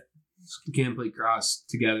contaminated yet? You can't play cross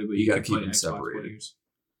together, but You gotta can keep play them Xbox separated. players.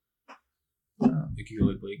 You can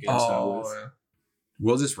only play against Oh, with. yeah.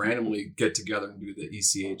 We'll just randomly get together and do the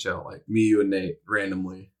ECHL, like me, you, and Nate,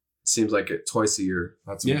 randomly. Seems like it twice a year.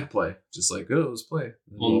 That's when we play. Just like, oh, let's play. And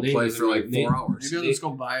Well, we'll Nate play was for like Nate- 4 hours. Maybe I'll just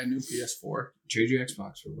go buy a new PS4. Trade your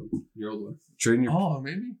Xbox for one. Your old one. Trading your Oh,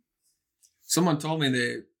 maybe. Someone told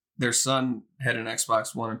me their son had an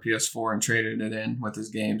Xbox One and PS4 and traded it in with his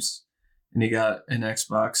games, and he got an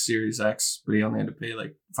Xbox Series X, but he only had to pay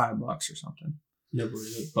like $5 or something. Never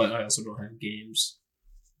really, but I also don't have games.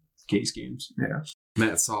 Case games. Yeah.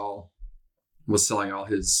 Matt Saul was selling all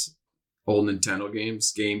his old Nintendo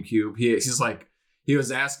games, GameCube. He's like, he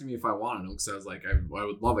was asking me if I wanted them because I was like, I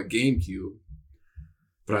would love a GameCube,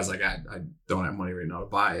 but I was like, I don't have money right now to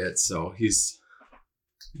buy it. So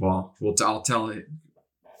I'll tell it.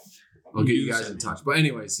 I'll get you guys in touch. But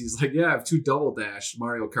anyways, he's like, yeah, I have 2 Double Dash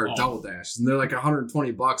Mario Kart Double Dash, and they're like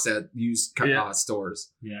 $120 at used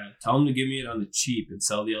stores. Yeah, tell him to give me it on the cheap and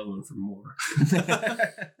sell the other one for more.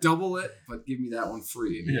 Double it, but give me that one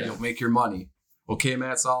free. And Yeah. you'll make your money. Okay,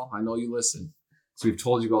 Matt Saul, I know you listen. So we've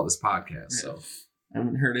told you about this podcast. So I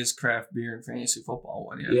haven't heard his craft beer and fantasy football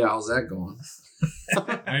one yet. yeah, how's that going?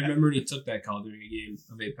 I remember when he took that call during a game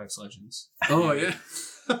of Apex Legends. Oh yeah.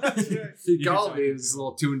 He You called can me. He talk was a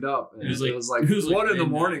little tuned up. And It was like it was like 1 in the midnight.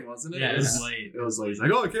 morning, wasn't it? Yeah, it was late. It was like, he's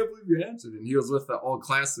like, oh, I can't believe you answered. And he was with the old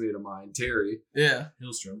classmate of mine, Terry. Yeah.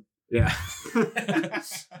 Hillstrom. Yeah.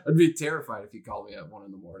 I'd be terrified if he called me at 1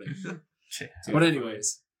 in the morning. But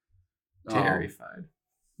anyways. Terrified.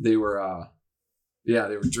 They were they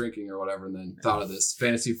were drinking or whatever, and then thought of this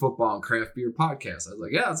fantasy football and craft beer podcast. I was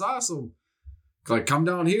like, yeah, it's awesome. Like, come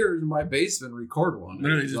down here to my basement and record one.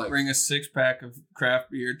 Literally And just like, bring a 6-pack of craft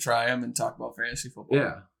beer, try them, and talk about fantasy football.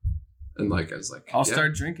 yeah. And like I was like, I'll yeah.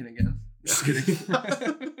 start drinking again. Just kidding.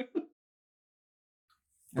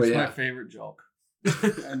 That's yeah. my favorite joke.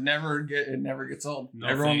 It never gets old. No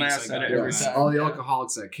Everyone thanks, laughs I at got it it. every Yeah. time. All the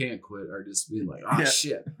alcoholics that can't quit are just being like, oh Yeah.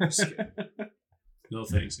 shit. Just kidding. No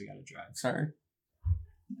thanks, I gotta drive. Sorry.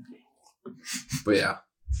 But yeah.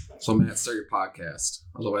 So Matt, start your podcast.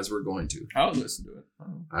 Otherwise we're going to. I would listen to it.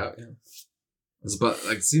 Yeah. But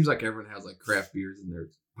like it seems like everyone has like craft beers in their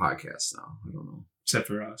podcasts now. I don't know. Except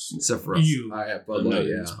for us. Except for us. You. I have Bud I'm not Light, in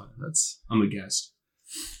yeah. this one. That's I'm a guest.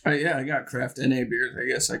 Yeah, I got craft NA beers. I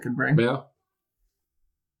guess I could bring. yeah.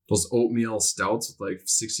 Those oatmeal stouts with like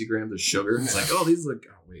 60 grams of sugar. It's like, oh, these look.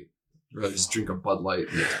 Oh wait, I'd rather just drink a Bud Light.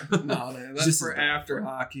 No, that's Just for as after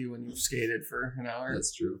hockey when you've skated for an hour.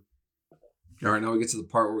 That's true. All right, now we get to the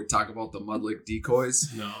part where we talk about the Mudlick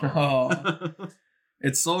decoys. No. Oh,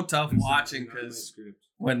 it's so tough watching Not my because script.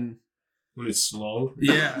 when It's slow.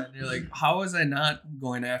 yeah, and you're like, how was I not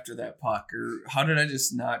going after that puck, or how did I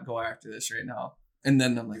just not go after this right now? And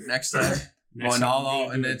then I'm like, next time, Next going time all I'm gonna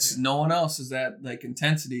out, and do it, it's yeah. no one else is that like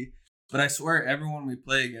intensity. But I swear, everyone we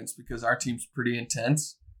play against, because our team's pretty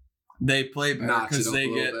intense, they play better Notch it because up they a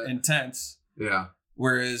little get bit. intense. Yeah.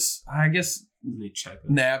 Whereas I guess They check it.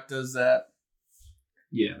 Nap does that.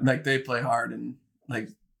 Yeah. Like they play hard and like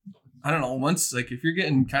I don't know. Once like if you're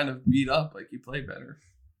getting kind of beat up, like you play better.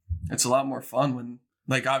 It's a lot more fun when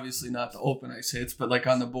like obviously not the open ice hits, but like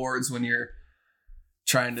on the boards when you're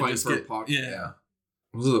trying to Fight just for a get puck. yeah.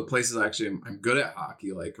 Those are the places actually I'm good at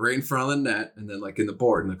hockey, like right in front of the net, and then like in the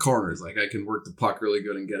board in the corners, like I can work the puck really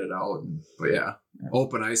good and get it out. But yeah,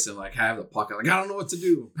 open ice and like have the puck. I'm like I don't know what to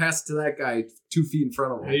do. Pass it to that guy 2 feet in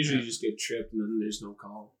front of him. I usually just get tripped and then there's no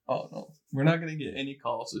call. Oh no, we're not gonna get any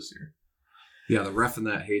calls this year. Yeah, the ref in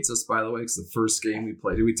that hates us, by the way, because the first game we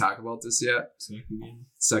played. Did we talk about this yet? Second game.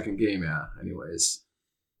 Second game, yeah. Anyways,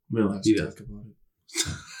 We don't have to Yeah. talk about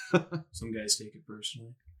it. Some guys take it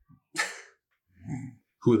personally.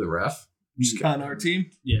 who the ref? On our team,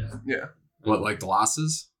 Yeah. yeah, What, like the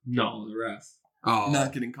losses? No, the ref. Oh,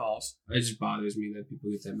 not getting calls. It just bothers me that people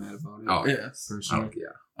get that mad about it. Oh, Yeah, Personally. oh,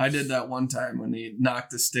 yeah. I did that one time when he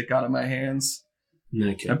knocked the stick out of my hands. And then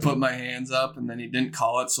I I kicked put him. my hands up and then he didn't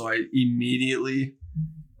call it, so I immediately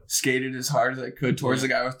skated as hard as I could towards the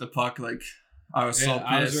guy with the puck. Like I was so Yeah,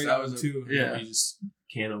 I was pissed. right I out was too. yeah. He just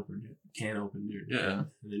can't open it. Yeah.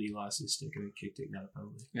 And then he lost his stick and I kicked it. Got a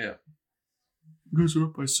penalty. You guys are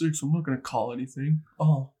up by 6. I'm not gonna call anything.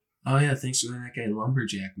 Oh Yeah. Thanks for letting that guy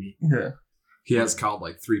lumberjack me. yeah, He has called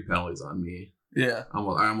like 3 penalties on me. yeah. I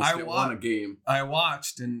almost I get wa- won a game. I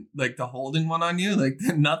watched and like the holding one on you, like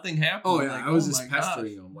nothing happened. Oh I'm yeah, like, I was oh just my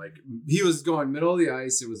pestering gosh. him. Like he was going middle of the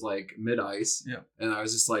ice. It was like mid ice. Yeah. And I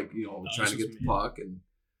was just like, trying to was get just the me. puck, and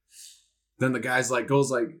then the guy's like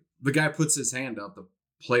the guy puts his hand up, the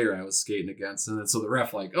player I was skating against, and then so the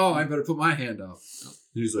ref like, oh, I better put my hand up.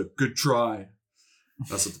 And he's like, good try.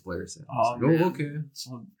 That's what the player said. I was Oh, like, man. okay.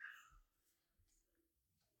 So,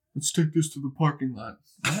 let's take this to the parking lot.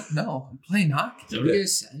 What? No, I'm playing hockey. Is that what you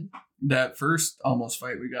guys said? That first almost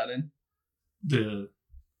fight we got in. The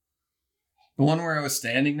The one where I was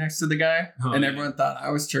standing next to the guy Oh, and yeah. everyone thought I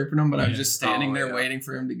was chirping him, but I was Yeah. just standing Oh, there yeah. waiting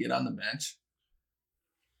for him to get on the bench.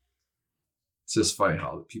 It's just funny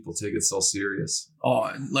how people take it so serious. Oh,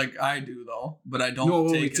 and like I do though, but I don't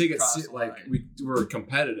No, take we take it across the like line. we're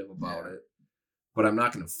competitive about Yeah. it, but I'm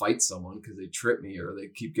not going to fight someone because they trip me or they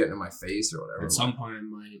keep getting in my face or whatever. At some point, I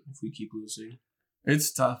might if we keep losing.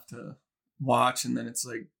 It's tough to watch, and then it's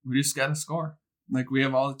like we just got to score. Like we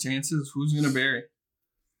have all the chances. Who's gonna bury?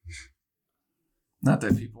 Not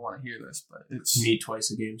that people want to hear this, but it's Me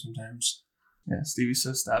twice a game sometimes. yeah. Stevie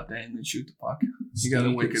says stop dangling and shoot the puck. You got a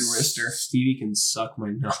Stevie wicked can- wrister. Stevie can suck my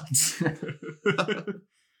nuts.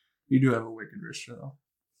 You do have a wicked wrister though.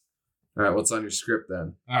 All right, what's on your script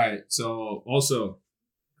then? All right. So also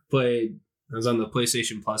I was on the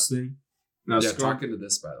PlayStation Plus thing. And I was Yeah, scrolling- talking to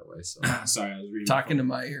this by the way. So Sorry, I was reading. Talking to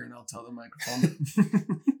my my ear, and I'll tell the microphone.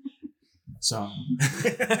 So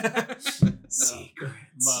secrets.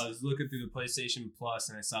 But I was looking through the PlayStation Plus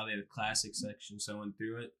and I saw they had a classic section, so I went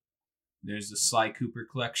through it. There's the Sly Cooper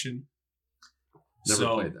collection. Never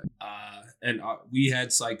played that. And we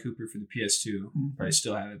had Sly Cooper for the PS2. Probably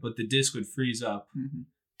still have it, but the disc would freeze up Mhm.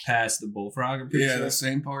 past the bullfrog. I'm pretty Yeah, sure. the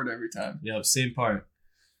same part every time. Yeah, same part.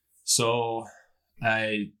 So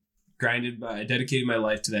I dedicated my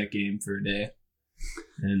life to that game for a day,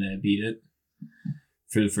 and I beat it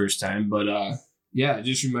for the first time. But yeah, it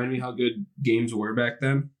just reminded me how good games were back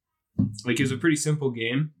then. Like it was a pretty simple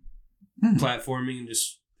game, platforming, and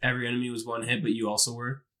just every enemy was one hit, but you also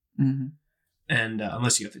were, Mm-hmm. and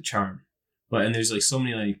unless you got the charm. And there's like so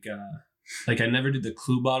many like I never did the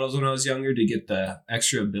clue bottles when I was younger to get the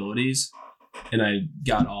extra abilities, and I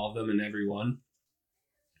got all of them in every one.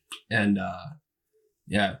 And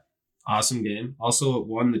yeah, awesome game. Also, it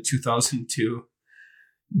won the 2002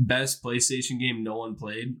 Best PlayStation Game No One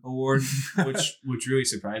Played award, which really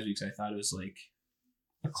surprised me because I thought it was like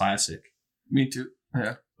a classic. Me too.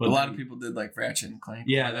 Yeah, But a lot then- of people did like Ratchet and Clank.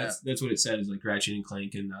 Yeah, for that. that's what it said is like Ratchet and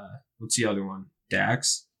Clank and what's the other one?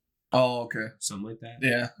 Dax, Oh, okay. something like that.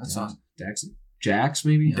 Yeah, that's Yeah. awesome. Dax, Jax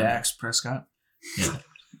maybe. Dax Prescott. Yeah.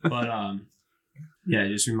 But yeah, it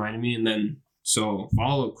just reminded me. And then so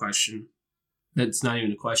follow up question. That's not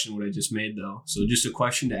even a question what I just made though. So just a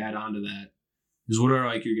question to add on to that is what are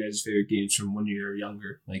like your guys' favorite games from when you were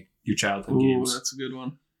younger, like your childhood Ooh, games? that's a good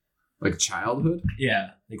one. Like childhood,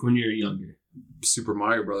 Yeah, like when you were younger. Super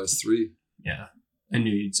Mario Brothers 3. Yeah, I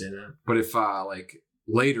knew you'd say that. But if like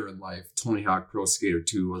later in life, Tony Hawk Pro Skater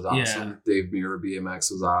 2 was awesome. Yeah. Dave Mirror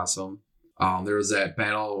BMX was awesome. There was that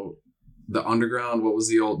battle, the Underground. What was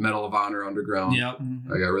the old Medal of Honor Underground? Yep.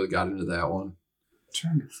 I really got into that one.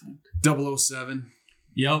 Trying to think. 007.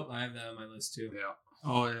 Yep, I have that on my list too. Yeah.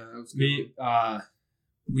 Oh yeah, that was good.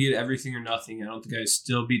 We had Everything or Nothing. I don't think I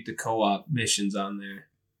still beat the co-op missions on there.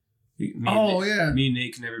 Me yeah. and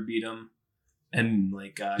Nate can never beat them. And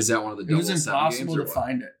like, Is that one of the It was 007 impossible games to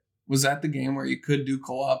find it. Was that the game where you could do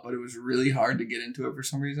co-op, but it was really hard to get into it for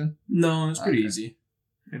some reason? no, it's pretty Okay. easy.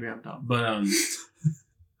 Maybe I'm dumb. But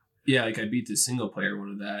yeah, like I beat the single player one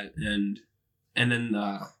of that, and then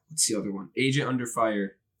what's the other one? Agent Under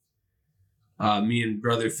Fire. Me and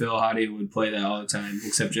brother Phil Hottie would play that all the time,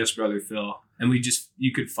 except just brother Phil, and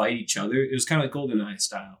you could fight each other. It was kind of like GoldenEye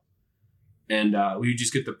style, and we would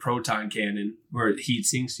just get the proton cannon where it heat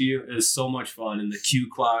sinks you. It was so much fun, and the Q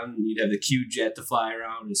Clone, you'd have the Q jet to fly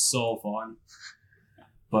around. It was so fun.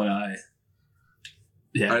 But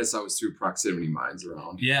yeah, I just always threw proximity mines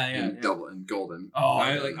around. yeah. And double and golden. Oh,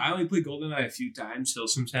 I only played GoldenEye a few times.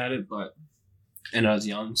 Hillsum's had it, and I was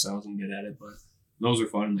young, so I wasn't good at it. But those were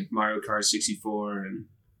fun, like Mario Kart 64 and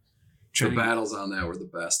The battles on that were the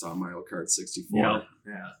best on Mario Kart 64.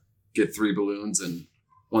 Yeah. Get 3 balloons, and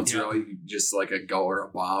once you're Yeah. out, you can just like a go or a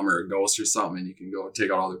bomb or a ghost or something, and you can go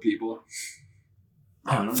take out other people.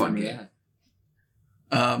 I don't Fun remember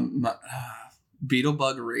game.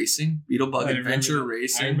 Beetlebug Racing, Beetlebug I Adventure remember that.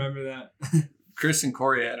 Racing. I remember that. Chris and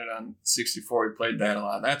Corey had it on 64. We played that a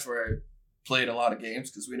lot. That's where I played a lot of games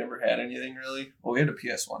because we never had anything really. Well, we had a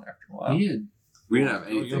PS1 after a while. Yeah, We didn't have Oh,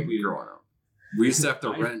 yeah, anything we- growing up. We used to have to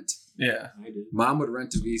I- rent. Yeah. I did. Mom would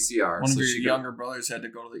rent a VCR. One of so your she could- younger brothers had to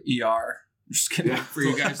go to the ER. I'm just kidding. Yeah. For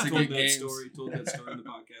you guys to told get that games. story. Told that story in the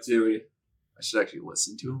podcast. Did we? I should actually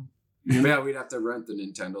listen to him. Yeah, we'd have to rent the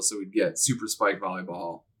Nintendo, so we'd get Super Spike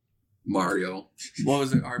Volleyball, Mario, What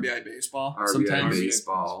was it? RBI Baseball? RBI Sometimes.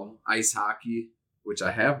 Baseball, ice hockey, which I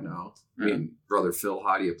have now. Me and brother Phil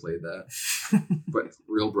Hadia played that, but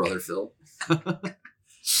real brother Phil. But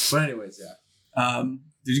anyways, yeah.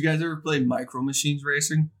 Did you guys ever play Micro Machines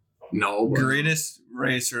Racing? No, but Greatest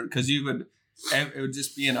racer, because it would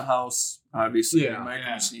just be in a house, obviously. Yeah. Micro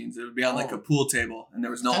Yeah. Machines. It would be on like Oh. a pool table, and there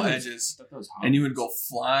was no That was- edges, That was hot. and you would go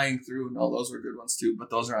flying through. No, those were good ones too, but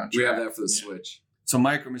those are on track. we have that for the Yeah. Switch. So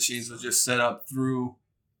Micro Machines was just set up through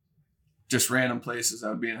just random places that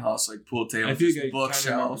would be in a house, like pool I tables, feel just like I kind of remember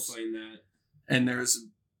bookshelves, playing that. and there's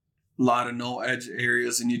a lot of no edge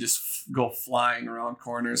areas, and you just go flying around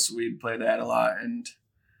corners. So we'd play that a lot. And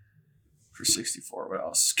for 64, what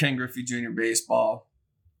else? Ken Griffey Jr. Baseball.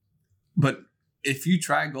 But if you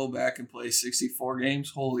go back and play 64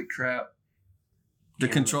 games, holy crap. The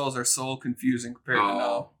Yeah. controls are so confusing compared to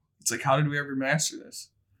now. It's like, how did we ever master this?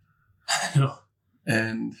 I know.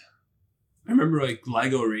 And I remember like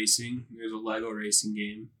Lego Racing. There's a Lego Racing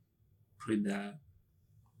game. Played that.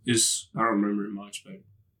 I don't remember it much, but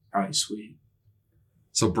probably sweet.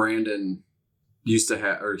 So Brandon used to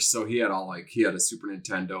have, he had a Super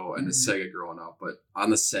Nintendo and a Sega growing up. But on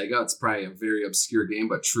the Sega, it's probably a very obscure game,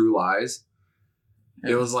 but True Lies.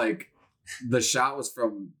 It was like the shot was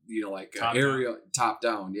from like Top an area top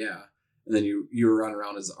down, yeah. And then you were running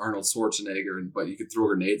around as Arnold Schwarzenegger, but you could throw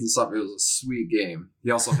grenades and stuff. It was a sweet game. He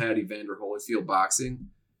also had Evander Holyfield Boxing,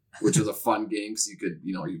 which was a fun game because you could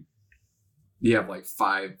you have like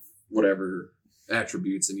 5 whatever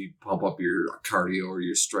attributes, and you pump up your cardio or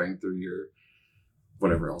your strength or your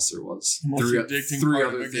whatever else there was. Most addicting Three part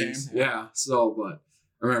of other the game. things. Yeah. So, but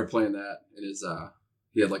I remember playing that in his.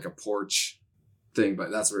 He had like a porch thing,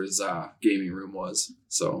 but that's where his gaming room was.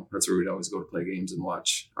 So that's where we'd always go to play games and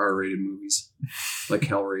watch R-rated movies like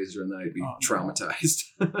Hellraiser, and then I'd be Oh, no.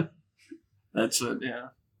 traumatized. that's it, yeah.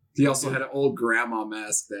 He also had an old grandma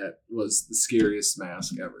mask that was the scariest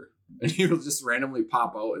mask ever. And he would just randomly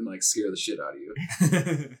pop out and like scare the shit out of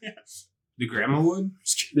you. The grandma would?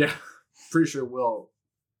 Yeah. Pretty sure Will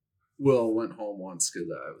went home once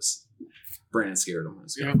because Brandon scared him. It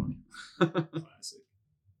was kind of funny. Classic.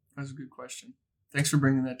 That's a good question. Thanks for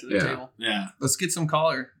bringing that to the Yeah. table. Yeah. Let's get some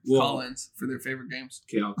Well- call-ins for their favorite games.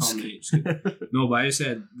 Okay, I'll call Nate. Just kidding. No, but I just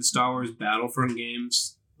had the Star Wars Battlefront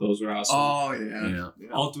games. Those were awesome. Oh, yeah. Yeah.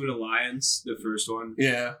 Ultimate Alliance, the first one.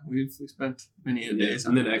 Yeah, we spent many a days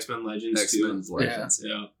And on then that. X-Men Legends X-Men's too. Legends.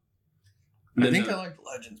 Yeah. I think I like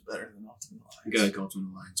Legends better than Ultimate I got Alliance. like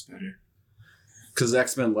Ultimate Alliance better. Because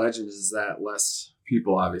X-Men Legends is that less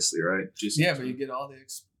people, obviously, right? Just Yeah, but you get all the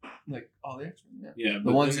X-Men. Yeah. yeah, The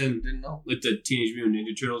but ones you then, didn't know. like the Teenage Mutant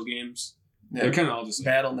Ninja Turtles games, Yeah. they're kind of all just like,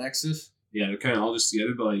 Battle Nexus. yeah, they're kind of all just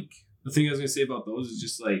together. But like the thing I was gonna say about those is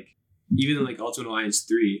just like even in like Ultimate Alliance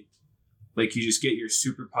 3, Like you just get your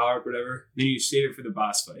superpower or whatever, then you save it for the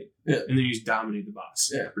boss fight. Yeah. And then you just dominate the boss.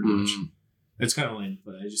 Yeah. Pretty much. It's kind of lame,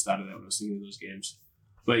 but I just thought of that when I was thinking of those games.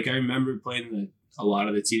 Like I remember playing a lot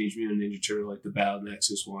of the Teenage Mutant Ninja Turtle, like the Battle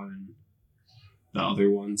Nexus one and the other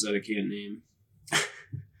ones that I can't name.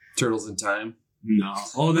 Turtles in Time. No.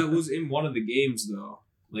 Oh, that was in one of the games though.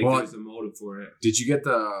 Like there's the motive for it. Did you get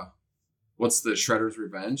what's the Shredder's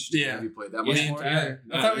Revenge? Yeah. Have you played that much more? Yeah.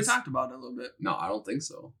 I thought we talked about it a little bit. No, I don't think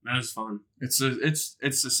so. That was fun. It's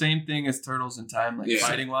the same thing as Turtles in Time, like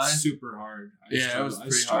fighting wise. Super hard. It was I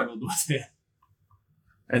pretty struggled with it.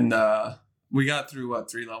 And we got through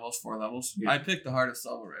 4 levels. Yeah. I picked the hardest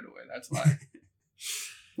level right away. That's why.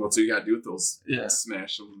 Well, so you got to do with those Yeah.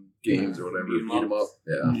 smash them games or whatever. Beat 'em Beat them up.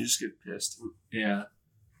 Yeah. And you just get pissed. Yeah.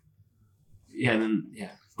 Yeah, and then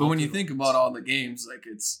But when you think about all the games, like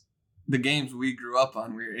it's the games we grew up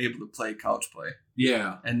on, we were able to play couch play.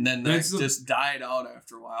 Yeah. And then that That's just died out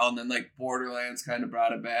after a while. And then like Borderlands kind of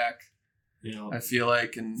brought it back, You know, I feel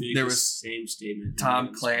like. And there was same statement.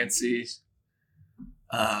 Tom Clancy.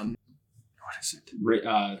 What is it?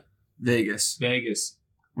 Vegas. Vegas.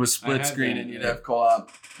 Was split had screen that, and you'd yeah. have co-op.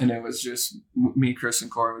 And it was just me, Chris, and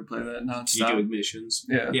Corey would play that You nonstop. do missions.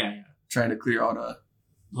 Yeah. Yeah. Trying to clear out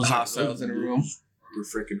hostiles in a room. They're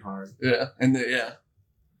freaking hard. Yeah. And They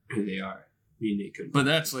are. I mean, they could. But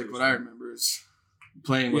that's like what I remember is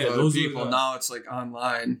playing with Yeah, other those were people. the- Now it's like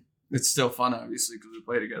online. It's still fun, obviously, because we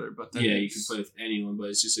play together. But then Yeah, you can play with anyone, but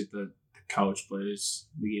it's just like the couch players.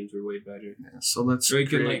 The games are way better. Yeah, so let's Or you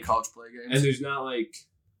create can, like- couch play games. And there's not like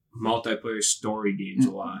multiplayer story games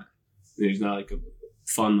a lot. There's not like a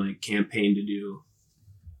fun like campaign to do.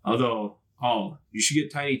 Although, you should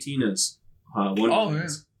get Tiny Tina's.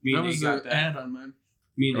 Wonderlands. Me that and was Nate got the that. ad on mine.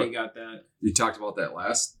 Me and Nate got that. You talked about that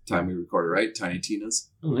last time we recorded, right? Tiny Tina's.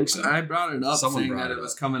 I don't think so. I brought it up Someone saying brought that it it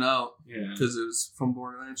was up. coming out Yeah. because it was from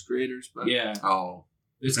Borderlands creators. But Yeah. Oh.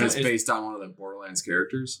 It's, And it's kinda- based on one of the Borderlands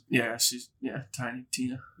characters. yeah, she's Tiny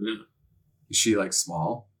Tina. Is she like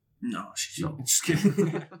small? No, she's No. just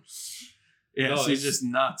kidding. Yeah, No, she's it's- just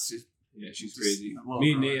nuts. Yeah, she's Just crazy. a little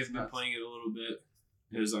Me and girl Nate is have been nuts. playing it a little bit.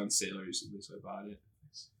 It was on sale recently, so I bought it.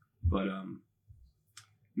 But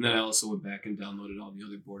and then I also went back and downloaded all the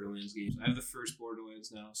other Borderlands games. I have the first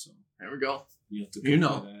Borderlands now, so There we go. you have to You come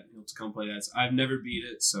know. play that. You have to come play that. I've never beat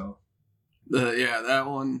it, so That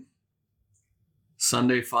one.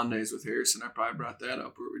 Sunday fun days with Harrison. I probably brought that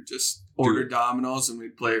up where we just order Domino's and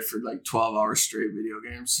we'd play for like 12 hours straight video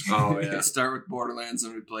games. Oh, yeah. We'd start with Borderlands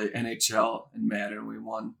and we'd play NHL and Madden and we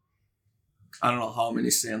won. I don't know how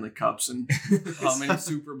many Stanley Cups and how many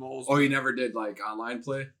Super Bowls. Oh, you never did like online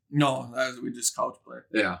play? No, we just couch play.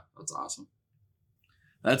 Yeah, that's awesome.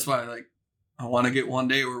 That's why I want to get one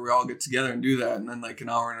day where we all get together and do that, and then like an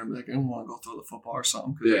hour and I'm like, I don't want to go throw the football or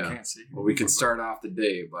something because Yeah. I can't see. Well, we can start off the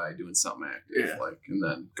day by doing something active, Yeah. and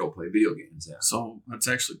then go play video games. Yeah. So let's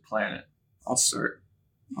actually plan it. I'll start.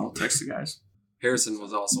 I'll text the guys. Harrison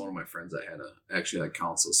was also one of my friends that had actually had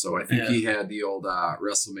console, so I think Yeah. he had the old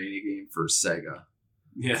WrestleMania game for Sega,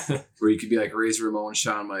 yeah. where you could be like Razor Ramon,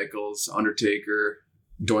 Shawn Michaels, Undertaker,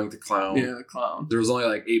 Doink the Clown. Yeah, the clown. There was only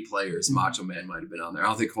like 8 players. Mhm. Macho Man might have been on there. I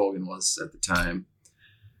don't think Hogan was at the time.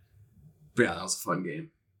 But yeah, that was a fun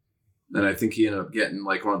game. And I think he ended up getting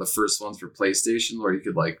like one of the first ones for PlayStation where you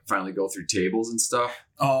could like finally go through tables and stuff.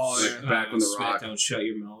 Oh, Like, yeah. back when The Rock- SmackDown, shut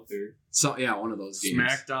your mouth, or So yeah, one of those games.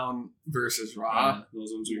 SmackDown versus Raw.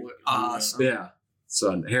 those ones are Awesome. Yeah.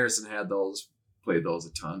 So Harrison had those, played those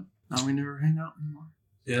a ton. Now we never hang out anymore.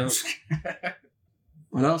 Yeah.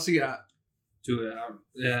 What else you got?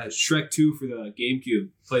 Shrek 2 for the GameCube.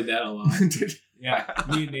 Played that a lot. Yeah,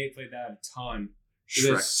 me and Nate played that a ton.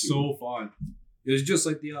 It was Shrek 2. so fun. It was just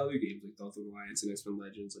like the other games, like Delta Alliance and X-Men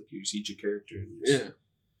Legends. Like you just each a character. And just- Yeah.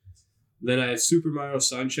 Then I had Super Mario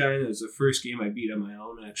Sunshine. It was the first game I beat on my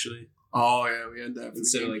own, actually, Oh yeah, we had that for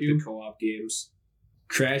instead the of like GameCube. the co-op games.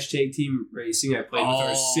 Crash Tag Team Racing. I played with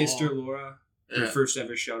our Oh. sister Laura. Her Yeah. first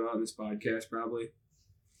ever shout out on this podcast, probably.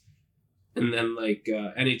 And then like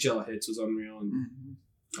NHL Hits was unreal, and Mhm.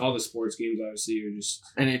 all the sports games obviously are just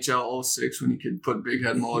NHL 06 when you could put big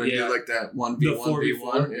head mode and Yeah. do like that the 1v1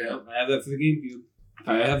 4v4. v1. Yeah. I have that for the GameCube.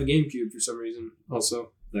 I have a GameCube for some reason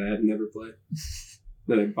also that I had never played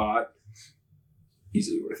that I bought.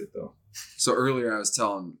 Easily worth it though. So earlier I was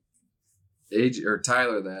telling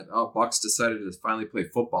Tyler that Bucks decided to finally play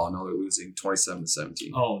football and now they're losing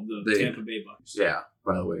 27-17. Oh, the They- Tampa Bay Bucks. Yeah,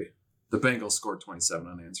 by the way. The Bengals scored 27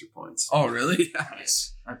 unanswered points. Oh really?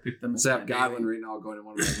 Yes. I picked them. as Zach my Godwin daily. right now going in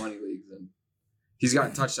one of my money leagues and he's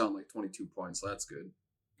got a touchdown like 22 points, so that's good.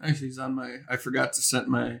 Actually, he's on my. I forgot to set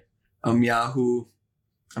my Yahoo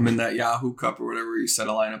I'm in that Yahoo Cup or whatever. You set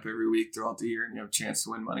a lineup every week throughout the year, and you have a chance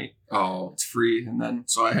to win money. Oh, It's free, and then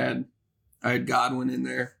so I had Godwin in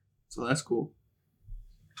there, so that's cool.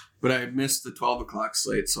 But I missed the 12 o'clock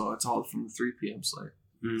slate, so it's all from the 3 p.m. slate.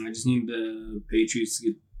 I just need the Patriots to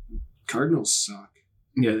get. Cardinals suck.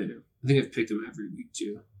 Yeah, they do. I think I've picked them every week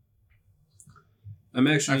too. I'm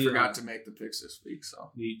actually. I forgot to make the picks this week,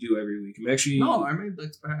 so. You do every week. I'm actually. No, I made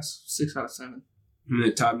the past 6 out of 7. I'm in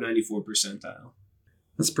the top 94 percentile.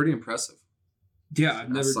 that's pretty impressive. Yeah, I've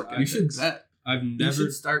never. suck at You should picks. bet. I've You never.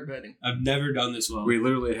 should start betting. I've never done this well. We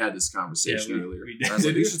literally had this conversation Yeah, earlier. we did. I was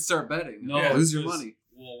like, you should start betting. No, Yeah, lose your because- money.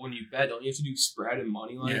 Well, when you bet, don't you have to do spread and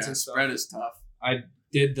money lines Yeah, and stuff? spread is tough. I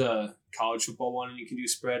did the college football one, and you can do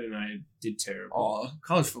spread, and I did terrible. Oh,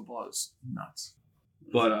 college football is nuts.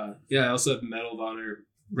 But yeah, I also have Medal of Honor,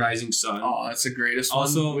 Rising Sun. Oh, that's the greatest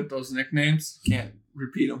Also- one with those nicknames. Can't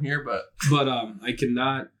repeat them here, but But I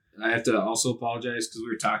cannot. I have to also apologize because we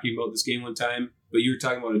were talking about this game one time, but you were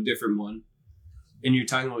talking about a different one, and you were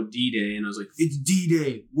talking about D-Day, and I was like, "It's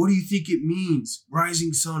D-Day. What do you think it means?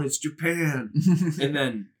 Rising Sun. It's Japan." And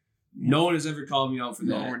then no one has ever called me out for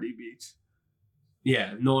that. Normandy Beach.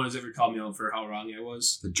 Yeah, no one has ever called me out for how wrong I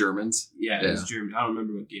was. The Germans. Yeah, it was German. I don't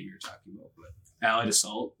remember what game you were talking about, but Allied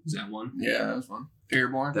Assault is that one? Yeah, that was one.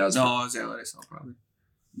 Airborne? That was no, fun. it was Allied Assault probably.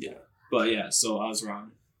 Yeah, but yeah, so I was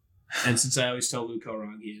wrong, and since I always tell Luke how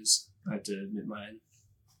wrong he is, I have to admit mine.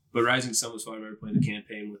 But Rising Sun was fun. I remember playing the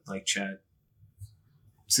campaign with like Chad.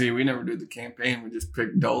 See, we never did the campaign. We just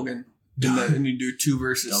picked Dolgan. And you do 2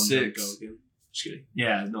 versus Dumb 6. Gogan. Just kidding.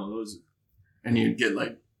 Yeah, no, those. And you'd get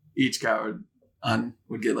like, each guy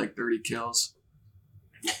would get like 30 kills.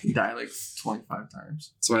 Die like 25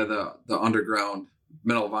 times. That's why the underground,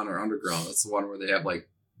 Medal of Honor underground, that's the one where they have like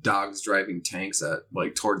dogs driving tanks at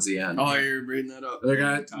like towards the end. Oh, you're bringing that up.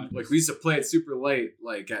 Like we used to play it super late,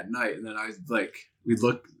 like at night, and then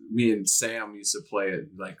me and Sam used to play it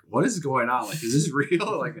like, what is going on? Like, is this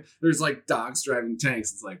real? Like, there's like dogs driving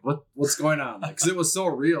tanks. It's like, what's going on? Like, because it was so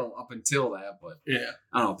real up until that, but Yeah.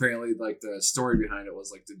 I don't know. Apparently, like the story behind it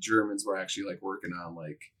was like the Germans were actually like working on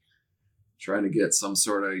like trying to get some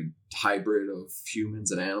sort of hybrid of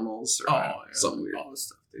humans and animals or something weird. All the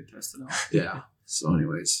stuff they tested out. Yeah. So,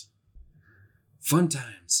 anyways, fun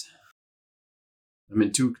times. I'm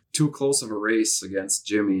in too close of a race against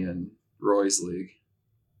Jimmy and Roy's league.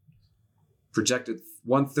 Projected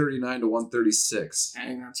 139 to 136.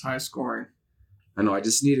 Dang, that's high scoring. I know. I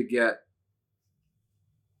just need to get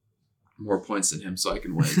more points than him so I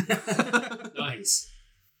can win. Nice.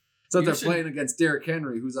 So You they're should- playing against Derrick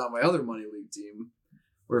Henry, who's on my other money league team.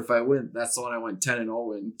 Where if I win, that's the one I went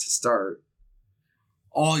 10-0 in to start.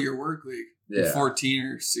 All your work league. Yeah. 14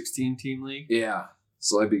 or 16 team league. Yeah.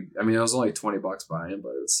 So it was only $20 buying, but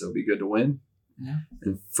it would still be good to win. Yeah.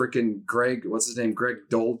 And freaking Greg, what's his name? Greg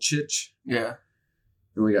Dolchich. Yeah.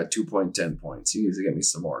 He only got 2.10 points. He needs to get me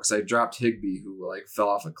some more. Because I dropped Higbee, who like fell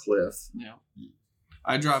off a cliff. Yeah.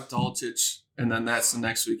 I dropped Dolchich, and then that's the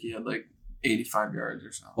next week he had like 85 yards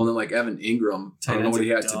or something. Well, then like Evan Ingram. I Tight don't know ends what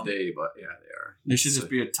he are had dumb. today, but yeah, they are. They should So- just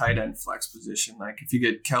be a tight end flex position. Like if you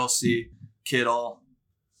get Kelsey, Kittle,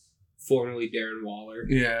 Formerly Darren Waller.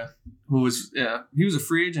 yeah, he was a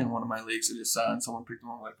free agent in one of my leagues. I just saw, and someone picked him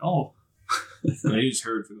up. Like, oh, I just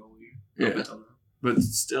heard for the whole year. Yeah. Up until now. but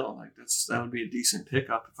still, like that would be a decent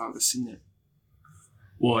pickup if I would have seen it.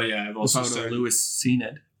 Well, yeah, If I would have Lewis seen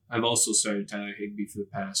it. I've also started Tyler Higbee for the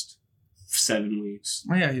past 7 weeks.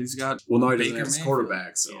 Oh yeah, he's got. Well, no, he doesn't Baker have his Mayfield.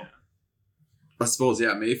 quarterback, so Yeah. I suppose,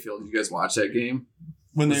 yeah, Mayfield. You guys watch that game?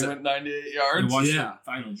 When Was they it- went 98 I yards. watched Yeah. the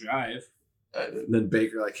final drive. And then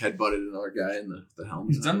Baker like headbutted another guy in the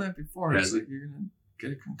helmet. He's done that before. Has It's he? like you're gonna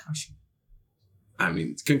get a concussion. I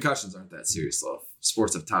mean, concussions aren't that serious, though.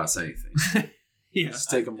 Sports have taught us anything. Yeah, Just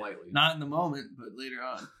take them lightly. not in the moment, but later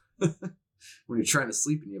on. When you're trying to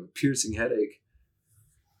sleep and you have a piercing headache.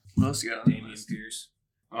 What else you got on the Damian list? Pierce.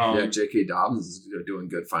 Yeah, J.K. Dobbins is doing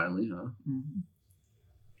good finally, huh? Mhm.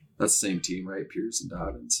 That's the same team, right? Pierce and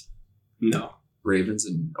Dobbins. No. Ravens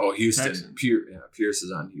and Houston. Texans. Pierce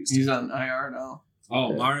is on Houston. He's on IR now.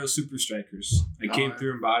 Oh, Yeah. Mario Super Strikers. I Oh, came yeah.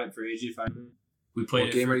 through and bought it for AJ Feynman. We played What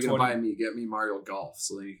it game for are you going to 20 buy me? Get me Mario Golf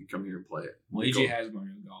so then you can come here and play it. Well, AJ has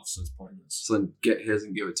Mario Golf, so it's pointless. So then get his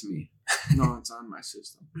and give it to me. No, it's on my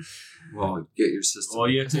system. Well, get your system. Well,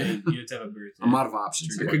 you have to have a birthday. I'm out of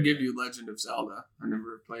options. I could give you Legend of Zelda. I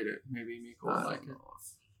never played it. Maybe Miko would I like don't it. know.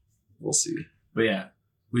 We'll see. But yeah,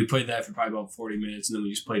 we played that for probably about 40 minutes, and then we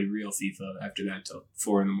just played real FIFA after that till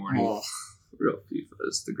 4 in the morning. Oh, Real FIFA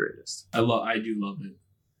is the greatest. I do love it.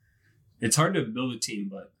 It's hard to build a team,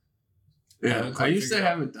 but yeah. I used to figured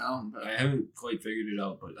have out. it down, but I haven't quite figured it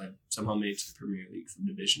out. But I somehow made it to the Premier League from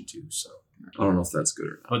Division 2. So I don't know if that's good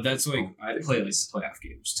or not. But that's like I play like playoff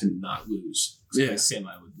games to not lose. Yeah. I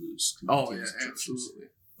semi would lose. Oh yeah, absolutely.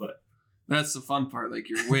 But that's the fun part. Like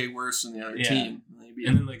you're way worse than the other Yeah. team.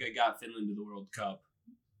 And then like I got Finland to the World Cup,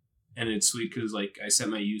 and it's sweet because like I sent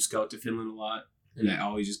my U scout to Finland a lot, and I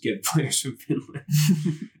always just get players from Finland.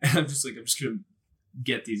 And I'm just gonna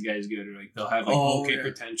get these guys good, or like they'll have like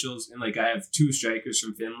potentials, and like I have 2 strikers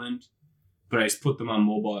from Finland, but I just put them on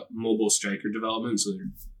mobile striker development, so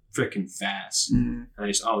they're freaking fast. Mm. And I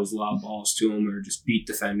just always lob balls to them or just beat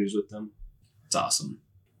defenders with them. It's awesome.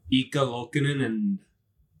 Ika Lokinen and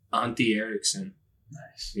Antti Eriksson.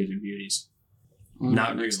 Nice. These are beauties.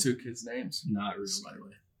 Not real. next 2 kids' names. Not real, by the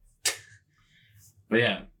way. But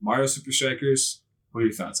yeah, Mario Super Strikers. What are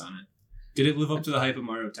your thoughts on it? Did it live up to the hype of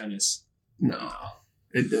Mario Tennis? No,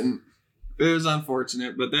 it didn't. It was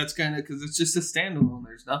unfortunate, but that's kind of because it's just a standalone.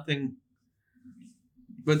 There's nothing.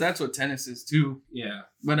 But that's what tennis is too. Yeah.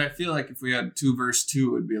 But I feel like if we had 2 versus 2,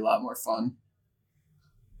 it would be a lot more fun.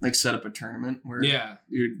 Like set up a tournament where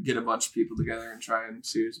you'd get a bunch of people together and try and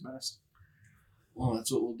see who's best. Well,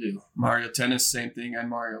 that's what we'll do. Mario Tennis, same thing, and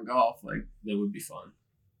Mario Golf. Like That would be fun.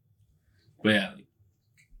 But yeah, like,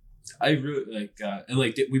 I really like, and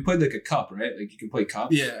like we played like a cup, right? Like you can play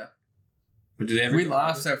cups. yeah, But did they ever? we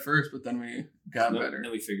lost at first, but then we got No, better.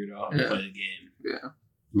 Then we figured out how to Yeah. play the game. Yeah,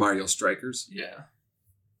 Mario Strikers. Yeah.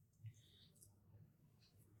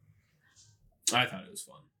 I thought it was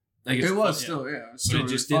fun. Like it was fun, still yeah. It was But still it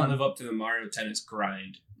just really didn't fun. live up to the Mario Tennis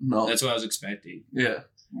grind. No, That's what I was expecting. yeah.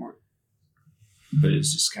 But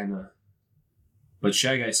it's just kind of. But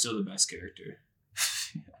Shy Guy's still the best character.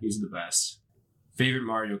 He's the best. Favorite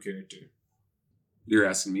Mario character? You're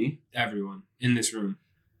asking me? Everyone in this room,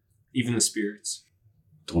 even the spirits.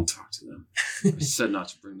 Don't talk to them. I said not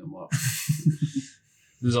to bring them up.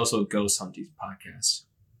 There's also a ghost hunting podcast.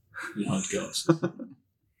 We hunt ghosts.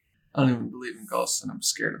 I don't even believe in ghosts, and I'm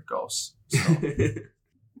scared of ghosts. So.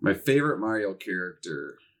 My favorite Mario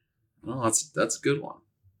character. Oh, that's a good one.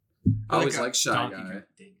 I always like Shy Donkey Guy. Kong.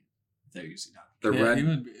 Dang it. I thought you were saying Donkey The Yeah, red. he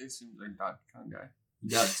would be. He seems like a Donkey Kong guy. Kong. He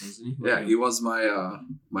does, doesn't he? Yeah, he was my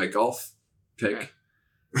my golf pick.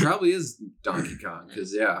 Probably is Donkey Kong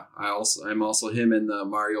because I'm also him in the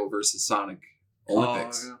Mario versus Sonic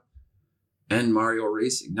Olympics Oh, yeah. and Mario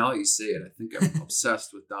Racing. Now that you say it, I think I'm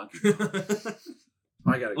obsessed with Donkey Kong.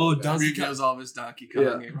 I gotta go back. Donkey He Kong. does all his Donkey Kong.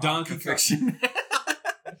 Yeah. in Donkey rock Kong. fiction.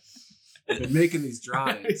 I've been making these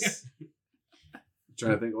drawings. I'm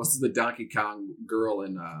trying to think, what's the Donkey Kong girl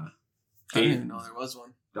in I didn't even know there was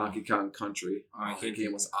one. Donkey Kong Country? Oh, I That can't game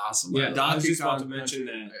think was awesome. Yeah, I I was Donkey just about Kong to mention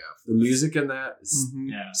Country. that. the music in that is Mhm.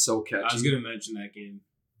 Yeah. so catchy. I was going to mention that game.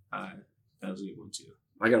 That was a good one, too.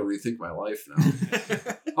 I gotta rethink my life now.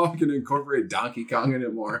 How I can incorporate Donkey Kong in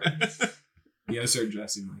it more. You gotta start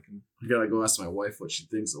dressing like him. I gotta go ask my wife what she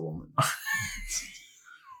thinks of a woman.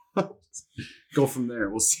 Go from there.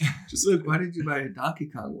 We'll see. Just look, why did you buy a Donkey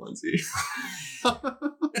Kong onesie?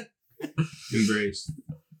 Embrace.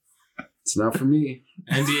 It's not for me.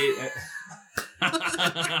 NBA.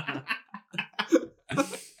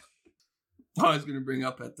 I was gonna bring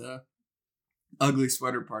up at the ugly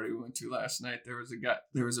sweater party we went to last night. There was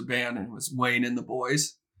a band, and it was Wayne and the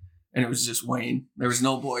Boys, and it was just Wayne. There was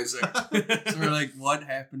no boys there. So we're like, what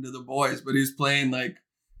happened to the boys? But he was playing like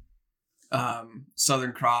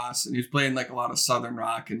Southern Cross, and he was playing like a lot of Southern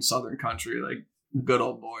rock and Southern country, like good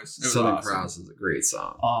old boys. It was Southern awesome. Cross is a great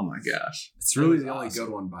song. Oh my gosh. It's really was the only awesome.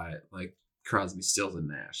 good one by it, like Crosby, Stills, and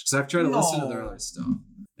Nash. Because I've tried to listen to their other stuff,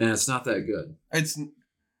 and it's not that good. It's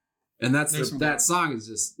And that's There's some that good- song is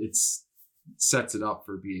just sets it up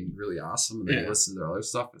for being really awesome. And then you Yeah. listen to their other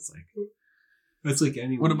stuff, it's like That's like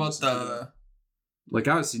anyone. what about the like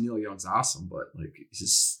obviously Neil Young's awesome, but like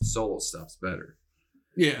his solo stuff's better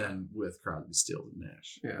yeah. than with Crosby, Stills, and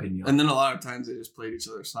Nash. Yeah. And Young. And then a lot of times they just played each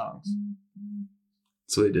other's songs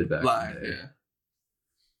So they did back live. in the day. Yeah.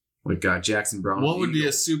 Like Jackson Brown. What and would be a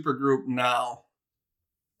Eagle. super group now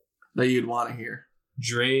that you'd want to hear?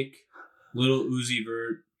 Drake, Little Uzi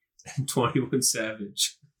Vert, and 21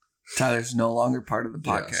 Savage. Tyler's no longer part of the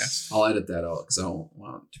podcast. Yes. I'll edit that out because I don't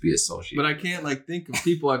want it to be associated. But I can't like think of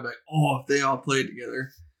people I'd be like, oh, if they all played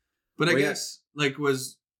together. But I Well, yeah. guess like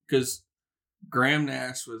was because Graham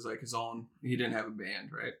Nash was like his own. He didn't have a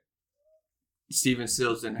band, right? Steven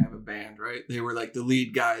Stills didn't have a band, right? They were like the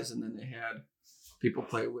lead guys, and then they had people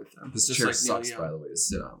play with them. This Just chair like Neil sucks, Young. by the way, to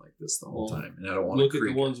sit on like this the whole Well, time, and I don't want to Look at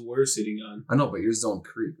creak. the ones we're sitting on. I know, but yours don't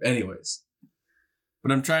creep. Anyways,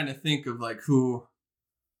 But I'm trying to think of like who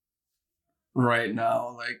right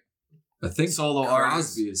now, like I think Solo Crosby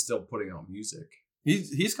artists. is still putting out music.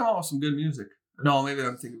 he's come out with some good music. No, maybe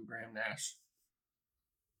I'm thinking of Graham Nash.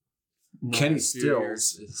 Kenny Last few years.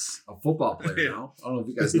 Stills is a football player Yeah. now. I don't know if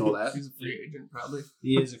you guys know that. He's a free agent, probably.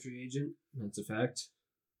 He is a free agent. That's a fact.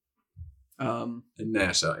 In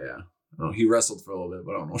Nashville, yeah. I don't know. He wrestled for a little bit,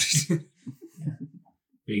 but I don't know what he did.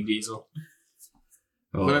 Big Diesel.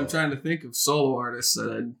 But I'm trying to think of solo artists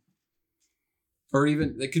that I'd. Or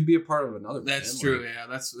even they could be a part of another. That's band, true. like-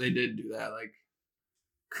 Yeah, they did do that. Like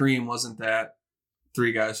Cream wasn't that.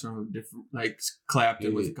 3 guys from a different, like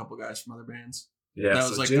Clapton with a couple guys from other bands. Yeah, That so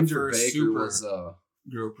was like the Ginger first Baker super- was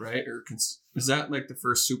Group, right? Or is that like the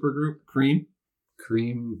first super group? Cream.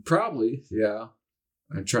 Cream, probably. Yeah,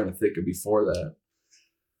 I'm trying to think of before that.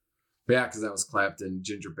 But yeah, because that was Clapton,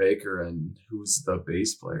 Ginger Baker, and who's the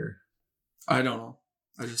bass player? I don't know.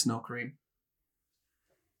 I just know Cream.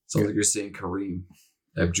 Sounds like you're saying Kareem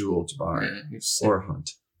Abdul-Jabbar Yeah, he's sick. or Hunt.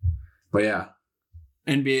 But yeah,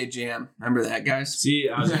 NBA Jam. Remember that, guys? See,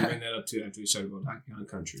 I was going to bring that up too after we started about Hockey on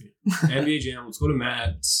Country. NBA Jam, let's go to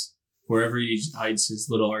Matt's. Wherever he hides his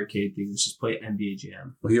little arcade thing, let's just play NBA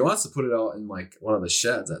Jam. well, he wants to put it out in like one of the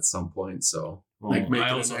sheds at some point. So Well, Like make it I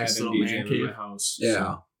a also nice have little NBA man Jam cave. in my house. yeah,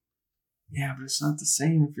 so Yeah, but it's not the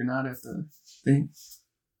same if you're not at the thing.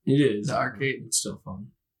 it is. The arcade. It's still fun.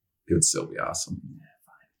 it would still be awesome.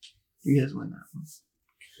 You guys win that one.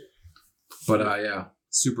 But yeah,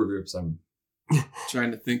 super groups. I'm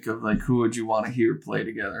Trying to think of like who would you want to hear play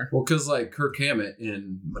together? well, because like Kirk Hammett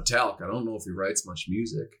in Metallica, I don't know if he writes much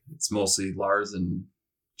music. It's mostly Lars and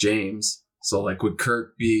James. So like, would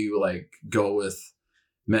Kirk be like go with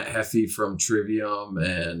Matt Heffy from Trivium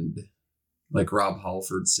and like Rob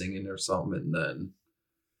Halford singing or something, and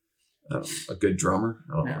then a good drummer?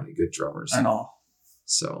 I don't know Yeah. any good drummers. I know.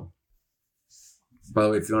 So, by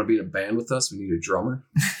the way, if you want to be in a band with us, we need a drummer.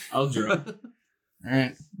 I'll drum. All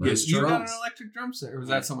right. Yes, You got an drums. electric drum set, or was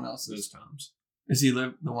that someone Those else's? Toms. Is he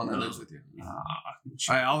the one that No. lives with you? Ah,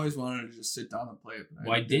 I always wanted to just sit down and play it. But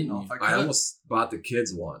Why didn't know you? if I I could. almost bought the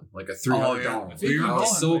kids one, like a $300. Oh, yeah. I think I you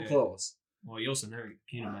was did. so Yeah. close. well, you also never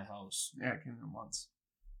came to my house. Yeah, I came in once.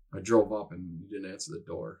 I drove up and you didn't answer the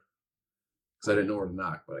door because I didn't know where to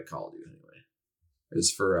knock, but I called you anyway. It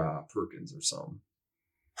was for Perkins or something,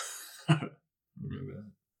 Remember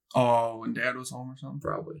that? Oh, when Dad was home or something.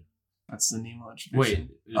 probably. That's the Nemo tradition.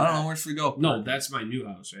 Wait. I don't know where should we go. No, that's my new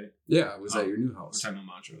house, right? Yeah, it was Oh, at your new We're house. talking about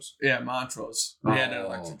Montrose. Yeah, Montrose. We had an Oh.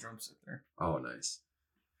 electric drum set there. Oh, nice.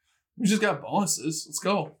 We just got bonuses. Let's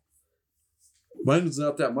go. Mine's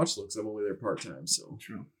not that much, looks. I'm only there part time, so.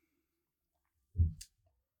 True.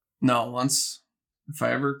 No, once if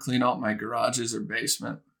I ever clean out my garages or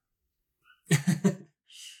basement,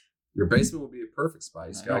 Your basement would be a perfect spot.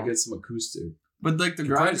 You just I gotta know. get some acoustic. but like the You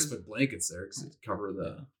probably garages, just put blankets there because it cover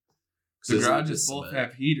the. the isn't it garages just both cement?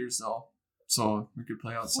 have heaters though, so we could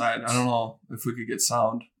play outside. I don't know if we could get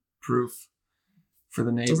sound proof for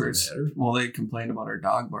the Doesn't neighbors. matter. Well, they complained about our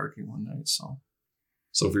dog barking one night, so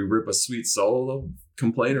So if we rip a sweet solo, they'll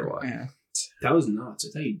complain or what? yeah. That was nuts.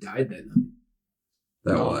 I thought you died that night.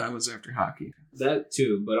 That No, one. that was after hockey. That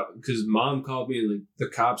too, but because Mom called me and like the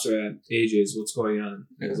cops are at AJ's. What's going on?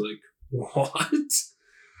 I was like, what?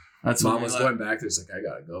 That's Mom when we was left. going back there. She's like, I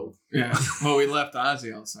gotta go. Yeah. Well, we left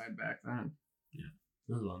Ozzy outside back then.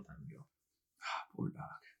 That was a long time ago. Poor dog.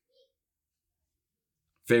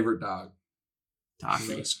 Favorite dog?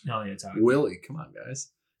 Taki. Oh yeah, Taki. Willie. Come on,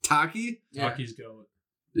 guys. Taki? Taki's go.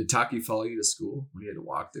 Did Taki follow you to school when you had to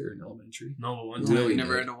walk there in elementary? No, but one No, time, Really we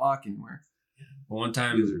never did. had to walk anywhere. but one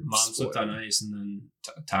time, These are Mom slipped on spoiled. ice, and then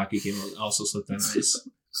Taki came out and also slipped on ice.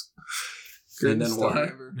 And then Greatest what? story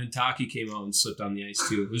ever. And then Taki came out and slipped on the ice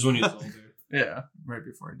too. It was when he was older. Yeah, right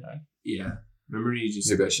before he died. Yeah, remember he just.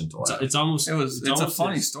 Maybe I shouldn't It's, laugh. it's almost. It's a almost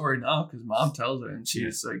funny as- story now because Mom tells it, and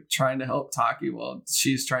she's like trying to help Taki while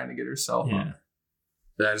she's trying to get herself Yeah. up.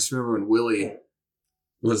 Yeah, I just remember when Willie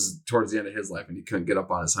was towards the end of his life and he couldn't get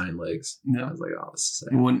up on his hind legs. I Yeah, was like, oh, this is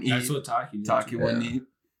he sad. wouldn't eat. That's what Taki did. Taki too. wouldn't Yeah. eat.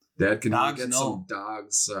 Dad, can Dogs we get know. some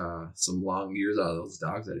dogs, some long years out of those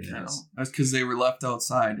dogs that he You know, has? that's because they were left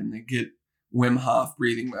outside and they get Wim Hof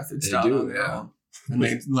breathing methods They down do, on their yeah. own, and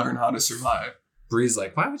they learn how to survive. Bree's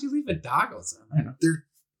like, why would you leave a dog outside? I know. They're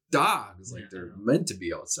dogs. Like, Yeah, I they're know. meant to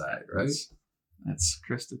be outside, right? That's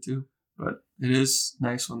Krista too. But it is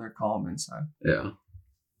nice when they're calm inside, Yeah.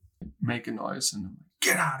 make a noise, and I'm like,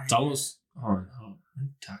 get out of It's here. almost. Oh,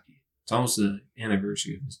 Taki. It's almost the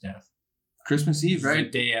anniversary of his death. Christmas Eve, It's the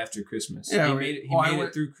right? day after Christmas. Yeah, he we- made it. He oh, I made went-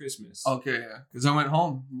 it through Christmas. Okay, yeah. Because I went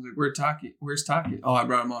home. I was like, "Where's Taki? Where's Taki?" Oh, I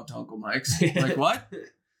brought him out to Uncle Mike's. Like, what?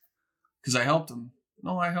 Because I helped him.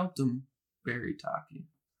 No, I helped him bury Taki.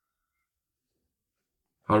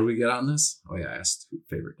 How did we get on this? Oh, yeah, I asked who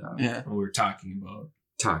favorite dog. Yeah. What we're talking about.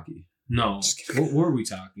 Taki. No. Just kidding. What were we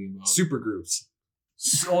talking about? Super groups.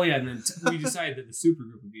 Oh yeah, and then we decided that the super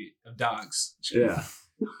group would be of dogs. Yeah.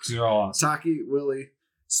 Because they're all awesome. Taki, Willie,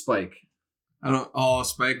 Spike.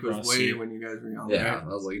 Spike was Rusty. way when you guys were young. Yeah, right? that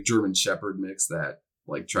was like German Shepherd mix that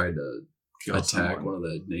like tried to Kill attack someone. one of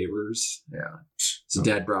the neighbors. Yeah. So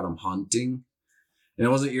dad brought him hunting. And it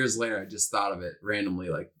wasn't years later, I just thought of it randomly,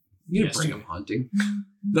 like, you Yes, bring sir. him hunting.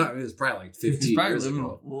 No, it was probably like 15 He's probably years living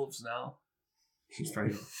ago. with wolves now. He's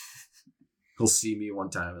probably He'll see me one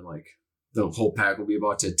time and like the whole pack will be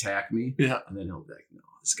about to attack me. Yeah, And then he'll be like, no,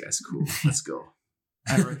 this guy's cool. Let's go.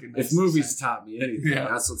 I recognize. If movies taught me anything, Yeah.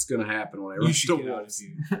 that's what's going to happen when I you rush should to get out of wolves.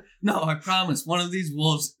 here. No, I promise. One of these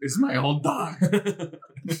wolves is my old dog.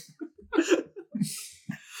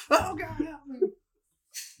 Oh God, help me.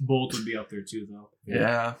 Bolt would be up there too, though.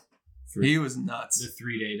 Yeah, For he was the nuts.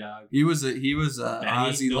 3-day dog. He was a Benny,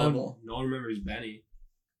 Ozzy no level. One, no one remembers Benny.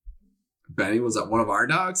 Benny was that one of our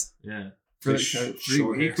dogs? Yeah. For Sh- 3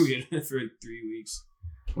 short weeks. hair. We had him for 3 weeks.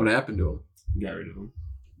 What happened to him? Got rid of him.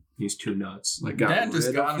 He's too nuts. Like got Dad just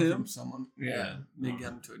rid got of him him? from someone. Yeah, they got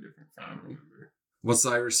him to a different family. What's the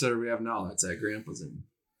Irish setter we have now? That's at Grandpa's in.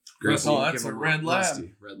 Oh, would that's give a him red lab.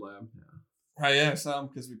 Rusty. Red lab. Yeah. Right, yeah, I saw him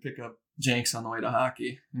because we pick up Jenks on the way to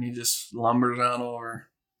hockey, and he just lumbers on over.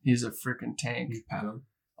 He's a freaking tank. You pat him?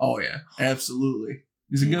 Oh yeah, absolutely.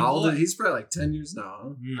 He's a good How old boy. is he's probably like 10 years now. Huh?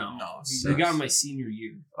 No. No, They got him my senior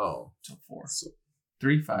year. Oh, to 4. so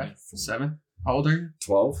 3, 5, Yeah, 4. 7. How old are you?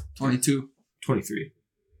 12? 22. 23.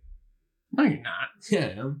 No, you're not. Yeah, I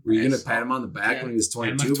am. Were you going Nice. to pat him on the back Yeah. when he was Am I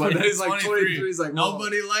 22? But then he's like 23. 23. He's like, whoa.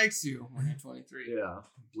 Nobody likes you when you're 23. Yeah.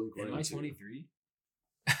 Blink Am I 182. 23?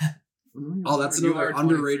 Oh, that's You another are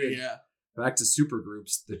 23, underrated. Yeah. Back to super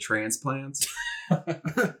groups, the transplants.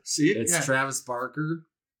 See it? It's Yeah. Travis Barker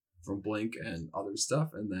from Blink and other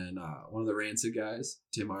stuff. And then one of the Rancid guys,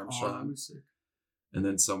 Tim Oh, Armstrong. that was sick. And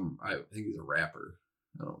then some, I think he's a rapper.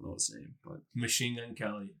 I don't know his name, but Machine Gun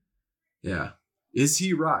Kelly. yeah. Is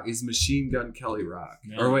he rock? Is Machine Gun Kelly rock?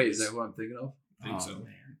 No, or wait, he's- is that who I'm thinking of? I think Oh, so.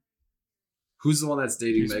 man. Who's the one that's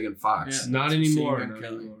dating He's- Megan Fox? Yeah. Not Machine anymore. Gun Not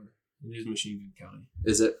Kelly. anymore. It is Machine Gun Kelly.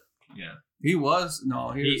 Is it? Yeah. He was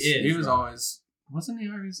He is, right? always wasn't he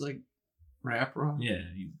always like rap rock? Yeah.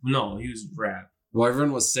 No, he was rap. Well,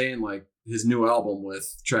 everyone was saying like his new album with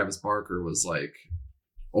Travis Barker was like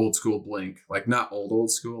old school Blink, like not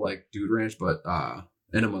old school like Dude Ranch, but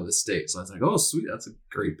Enema of the State. So I was like, oh sweet, that's a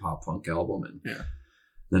great pop punk album. And Yeah.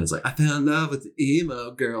 then it's like I found love with the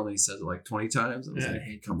emo girl, and he says it like 20 times. I was Yeah, I like,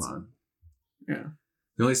 hate come that on. Yeah.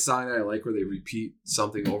 The only song that I like where they repeat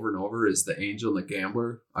something over and over is The Angel and the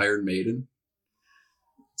Gambler, Iron Maiden.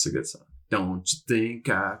 It's a good song. Don't you think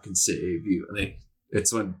I can save you? And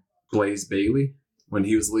it's when Blaze Bailey, when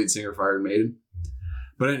he was the lead singer for Iron Maiden.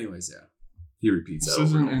 But anyways, yeah. He repeats This that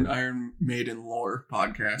over isn't and an over. Iron Maiden lore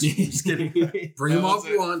podcast. Just kidding. Bring him That up was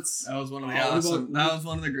it. once. That was one of the What awesome. about- That was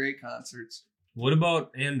one of the great concerts. What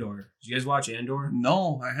about Andor? Did you guys watch Andor?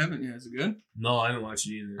 No, I haven't yet. Is it good? No, I haven't watched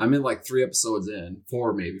it either. I'm in like 3 episodes in,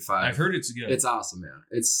 4 maybe 5. I've heard it's good. It's awesome, man.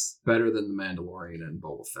 It's better than The Mandalorian and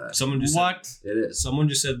Boba Fett. Someone just What? It is. Someone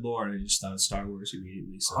just said lore, and I just thought of Star Wars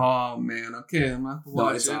immediately. So Oh man. Okay, I'm gonna have to No,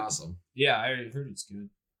 watch it's it. awesome. yeah, I heard it's good,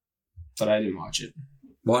 but I didn't watch it.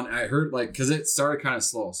 One, I heard like, because it started kind of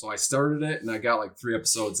slow. So I started it and I got like 3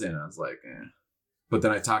 episodes in. I was like, eh. But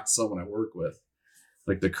then I talked to someone I work with,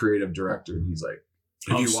 like the creative director, and he's like,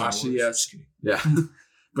 have you Star watched it Wars. yet? Just kidding. Yeah.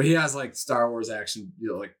 But he has like Star Wars action,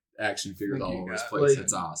 like action figures What do all you over his got? place. Like-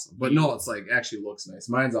 It's awesome. But no, it's like actually looks nice.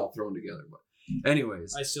 Mine's all thrown together. But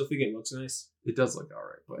anyways, I still think it looks nice. it does look all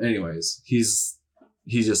right. But anyways, he's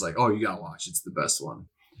just like, oh, you gotta watch. It's the best one.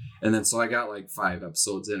 And then so I got like 5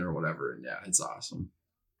 episodes in or whatever, and yeah, it's awesome.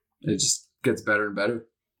 It just gets better and better.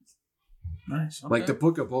 Nice. Like the okay.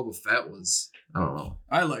 Book of Boba Fett was, I don't know.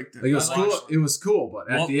 I liked it. Like it was I cool. liked It was cool,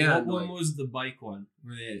 but at What, the end, what one like, was the bike one?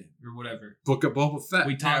 Where they, or whatever. Book of Boba Fett.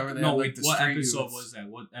 We talked. where they no, had, like, the what street episode dudes. was that?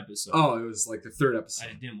 What episode? Oh, it was like the 3rd episode.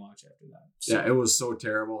 I didn't watch after that. Yeah, it was so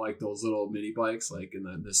terrible. Like those little mini bikes, like and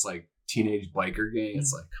then this like teenage biker gang.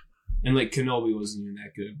 It's like And like Kenobi wasn't even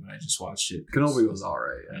that good, but I just watched it. 'cause- Kenobi was all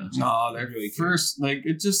right. Yeah. No, they're Really good. first like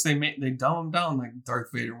it just they dumb them down like Darth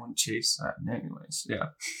Vader wouldn't chase that. Anyways, yeah.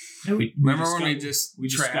 And we Remember when we discussed- just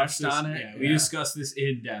discussed trashed this, on it? Yeah, we discussed this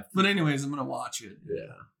in depth. But anyways, I'm gonna watch it.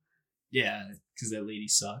 Yeah. Yeah, because that lady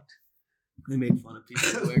sucked. They made fun of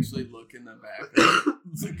people who actually look in the back,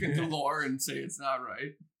 look into lore, and say it's not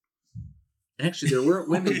right. Actually, there weren't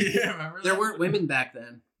women. Yeah, remember that? women back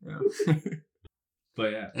then. Yeah.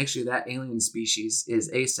 But yeah. Actually, that alien species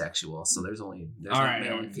is asexual, so there's All no right,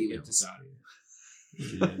 male all and right, female. get this out of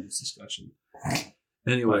here. We can end this discussion.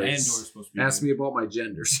 But Anyways, Andor's supposed to be ask good. me about my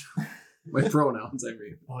genders, my pronouns. I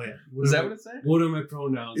mean, Oh yeah. Is that what it said? What are my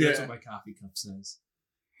pronouns? That's Yeah. what my coffee cup says.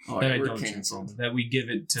 Oh, that yeah, I we're don't drink canceled. from. That we give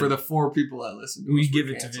it to For the 4 people that listen to we us, give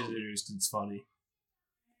we're it to canceled. visitors because it's funny.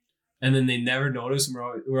 And then they never notice. And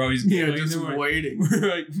we're always Yeah, like, just they're like- waiting. We're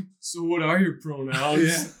like, so what are your pronouns?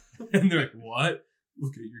 Yeah. And they're like, what?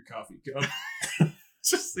 Look at your coffee cup.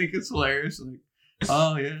 Just think it's hilarious. Like,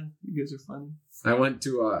 oh yeah, you guys are funny. I went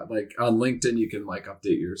to like on LinkedIn you can like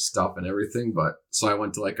update your stuff and everything, but so I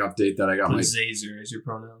went to like update that I got Put my Zazer as your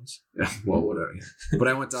pronouns. yeah, well whatever. But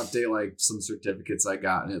I went to update like some certificates I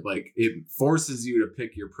got, and it forces you to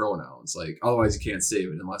pick your pronouns. Like otherwise you can't save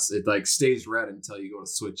it unless it like stays red until you go to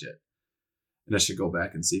switch it. And I should go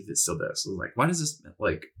back and see if it's still there. So like, why does this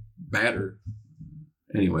like matter?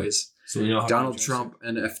 Anyways, So you know how Donald to Trump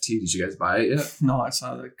NFT. Did you guys buy it yet? No, I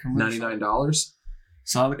saw the commercial. $99.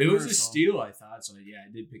 Saw the It commercial. was a steal, I thought. So yeah,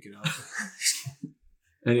 I did pick it up.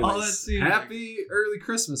 Anyways, Oh, that seems happy early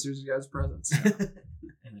Christmas. Here's your guys' presents.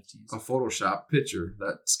 NFTs. A Photoshop picture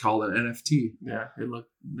that's called an NFT. Yeah, it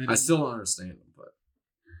looked. I still don't understand them, but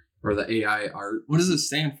or the AI art. What does it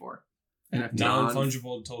stand for? NFT.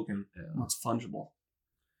 Non-fungible token. Yeah. What's fungible?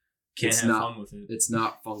 Can't It's have not- fun with it. It's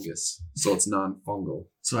not fungus, so it's non-fungal.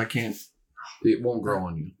 So I can't. It won't grow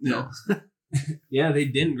on you. Yeah. Yeah, they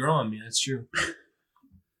didn't grow on me. That's true.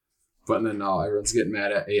 But then now everyone's getting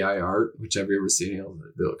mad at AI art, which have you ever seen?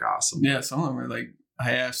 They look awesome. Yeah, some of them are like.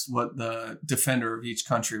 I asked what the defender of each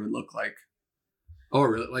country would look like. Oh,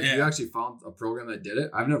 really? Like you Yeah. actually found a program that did it?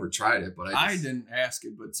 I've never tried it, but I didn't ask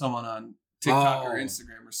it, but someone on TikTok or Oh.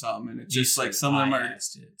 Instagram or something, and it's You just like said some of them I are.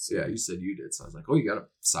 asked it. Yeah, you said you did. So I was like, oh, you got a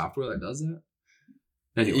software that does that?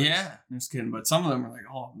 Anyways. Yeah, I'm just kidding. But some of them are like,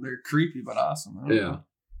 oh, they're creepy but awesome. I don't Yeah. know.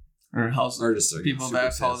 Or how's Or just like, people have super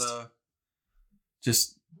asked how pissed. the.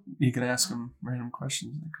 Just you can ask them random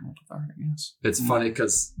questions and they come up with art, I guess. It's funny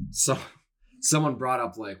because someone brought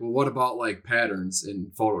up like, well, what about like patterns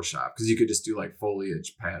in Photoshop? Because you could just do like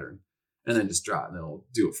foliage pattern and then just draw it and it'll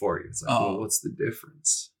do it for you. It's like, Oh. well, what's the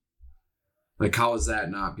difference? Like, how is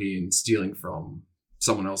that not being stealing from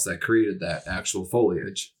someone else that created that actual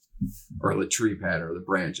foliage or the tree pattern or the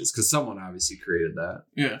branches? Because someone obviously created that,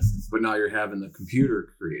 Yeah, but now you're having the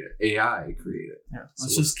computer create it, AI create it. yeah. So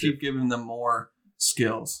Let's what's just keep giving them more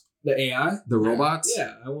skills. The AI? The robots?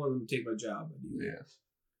 Yeah, I want them to take my job. Yeah.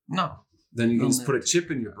 No. Then you can They'll just put a never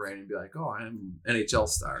chip in your brain and be like, oh, I'm NHL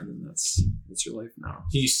star. And then that's your life now.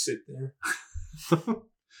 You sit there.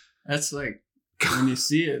 That's like when you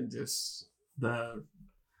see it, just the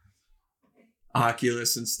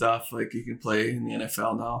Oculus and stuff. Like you can play in the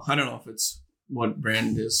NFL now. I don't know if it's what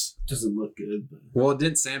brand it is. Doesn't look good, but Well,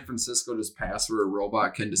 didn't San Francisco just pass where a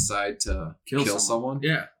robot can decide to kill someone?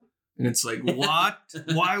 Yeah. And it's like, what?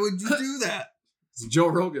 Why would you do that? So Joe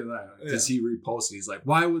Rogan, because he reposted, he's like,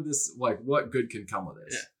 why would this, like, what good can come of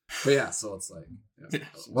this? Yeah. But yeah, so it's like, yeah,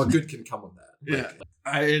 what good can come of that?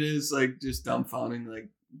 Yeah. It is like just dumbfounding. Like,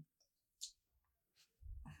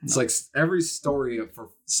 It's like every story for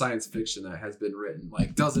science fiction that has been written,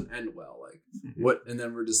 like, doesn't end well. Like, what, and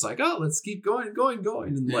then we're just like, oh, let's keep going.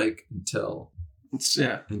 And Yeah. like, until it's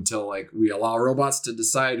like we allow robots to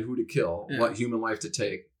decide who to kill, Yeah. what human life to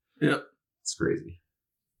take. Yep. It's crazy.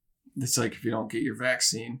 It's like if you don't get your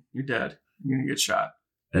vaccine, you're dead. You're gonna get shot.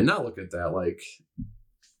 And now look at that, like,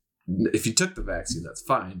 if you took the vaccine, that's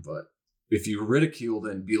fine. But if you ridiculed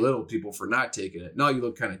and belittled people for not taking it, now you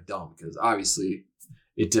look kind of dumb because obviously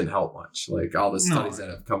it didn't help much. Like all the studies that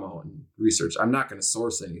have come out and research. I'm not going to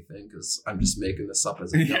source anything because I'm just making this up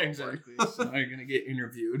as I go. Yeah, exactly. So now you're gonna get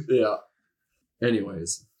interviewed. Yeah.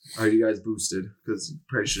 Anyways, are you guys boosted? Because you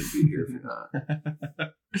probably shouldn't be here if you're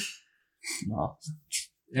not. No.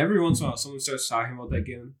 Every once in a while, someone starts talking about that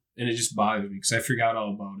game, and it just bothers me because I forgot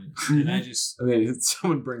all about it. And I just, I mean,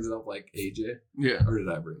 someone brings it up like AJ, Yeah. or did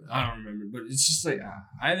I bring that up? I don't remember. But it's just like,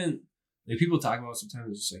 I haven't, like people talk about it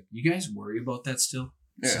sometimes. It's just like, you guys worry about that still?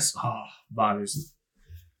 It's Yeah. just, bothers me.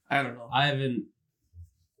 I don't know. I haven't,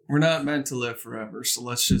 We're not meant to live forever, so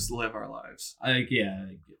let's just live our lives.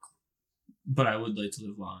 but I would like to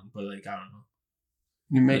live long, but like, I don't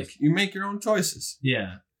know. You make your own choices.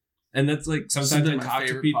 Yeah. And that's like, This has sometimes I been my talk to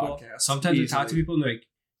favorite people, podcast, sometimes I talk to easily. people and they're like,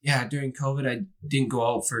 yeah, during COVID, I didn't go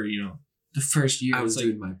out for, the first year. I was It's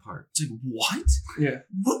doing like, my part. it's like, what? Yeah.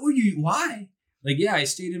 What were you, why? Like, yeah, I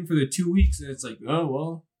stayed in for the 2 weeks and it's like, oh,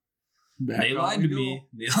 well, Back they on lied we to go. me.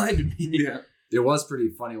 They lied to me. Yeah. It was pretty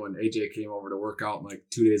funny when AJ came over to work out, and like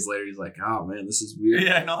 2 days later, he's like, "Oh man, this is weird."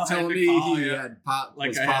 Yeah, no, I had telling to me call, he yeah. had Like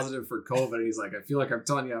was I had- positive for COVID, and he's like, "I feel like I'm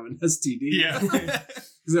telling you I have an STD." Yeah.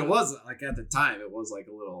 because it was like at the time, it was like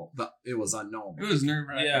a little, it was unknown. It was nerve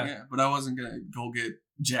wracking, Yeah. yeah. But I wasn't gonna go get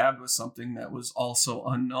jabbed with something that was also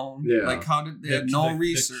unknown. Yeah. Like how did they had no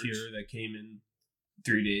research? The cure that came in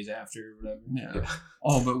 3 days after or whatever. Yeah.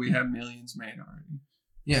 Oh, but we have millions made already.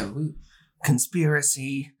 Yeah,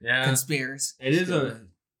 Conspiracy. yeah. Conspiracy.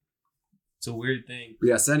 It's a weird thing.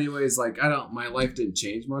 Yes. Anyways, like my life didn't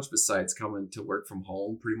change much besides coming to work from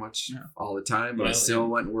home pretty much all the time. But I still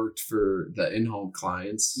went and worked for the in-home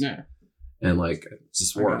clients. Yeah. And like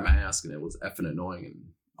just wore a mask, and it was effing annoying.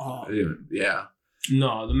 And yeah.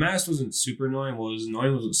 No, the mask wasn't super annoying. What was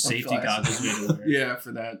annoying was the safety goggles we had to wear. Yeah,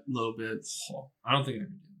 for that little bit. I don't think I could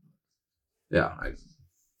do Yeah,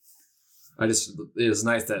 I just, it was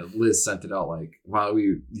nice that Liz sent it out like, while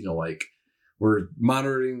we, like, we're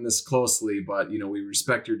monitoring this closely, but, we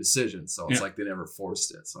respect your decision. So it's like they never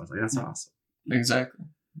forced it. So I was like, that's awesome. Exactly.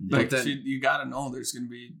 that. Like, then, you got to know there's going to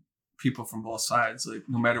be people from both sides, like,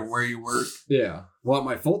 no matter where you work. Yeah. Well, at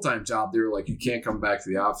my full-time job, they were like, you can't come back to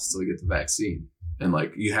the office till you get the vaccine. And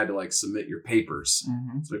like, you had to like submit your papers.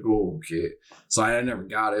 Mm-hmm. It's like, oh, okay. So I never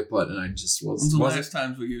got it, and I just was. When's the last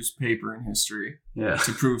times we used paper in history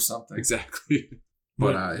to prove something? Exactly.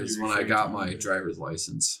 But it was when I got my driver's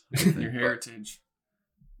license. Your heritage.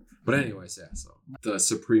 But anyways, yeah. So the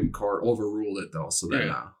Supreme Court overruled it though. So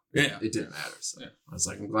then it didn't matter. So I was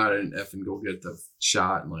like, I'm glad I didn't effing go get the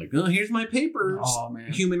shot and like, oh, here's my papers. Oh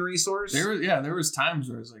man, human resource. There was times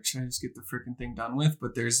where I was like, should I just get the freaking thing done with?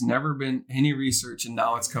 But there's never been any research, and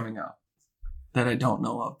now it's coming out that I don't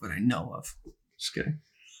know of, but I know of. Just kidding.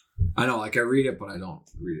 I know, like I read it, but I don't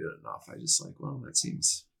read it enough. I just like, well, that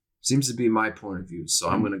seems to be my point of view, so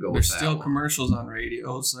I'm gonna go with that. There's still commercials on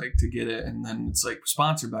radios like to get it, and then it's like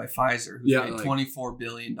sponsored by Pfizer, who's made like $24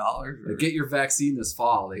 billion. Like, get your vaccine this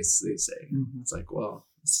fall, they say. Mm-hmm. It's like, well,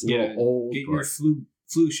 it's a little old. Get your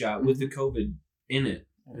flu shot with the COVID in it,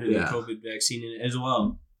 and the COVID vaccine in it as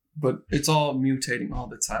well. But it's all mutating all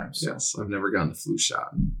the time. So. Yes, I've never gotten the flu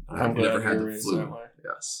shot. I've never had the flu.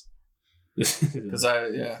 Yes, because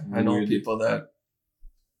I know people that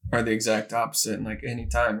are the exact opposite, and like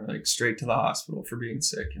anytime, like straight to the hospital for being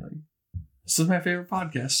sick. You're like, this is my favorite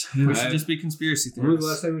podcast. We should just be conspiracy theorists. When was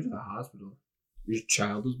the last time we went to the hospital? Your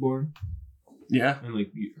child was born? Yeah. And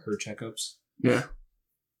like her checkups? Yeah.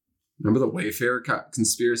 Remember the Wayfair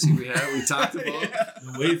conspiracy we had? We talked about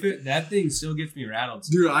the Wayfair. That thing still gets me rattled.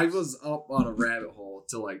 Dude, I was up on a rabbit hole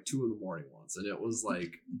till like 2 a.m. once, and it was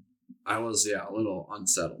like, I was a little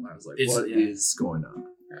unsettled. I was like, what is going on?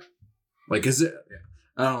 Yeah. Like, is it? Yeah.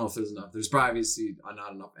 I don't know if there's enough. There's probably obviously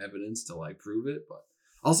not enough evidence to like prove it, but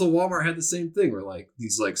also Walmart had the same thing where like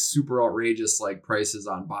these like super outrageous like prices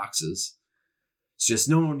on boxes. It's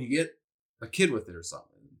just when you get a kid with it or something.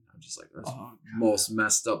 I'm just like, that's the most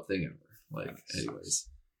messed up thing ever. Like, anyways.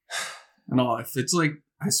 No, if it's like,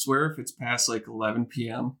 I swear if it's past like 11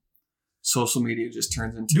 p.m., social media just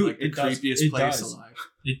turns into like the creepiest place alive.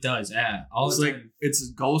 It does, yeah. All the time.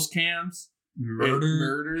 It's ghost cams,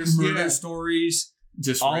 murder stories.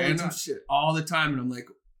 Just all random shit all the time. And I'm like,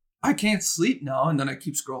 I can't sleep now. And then I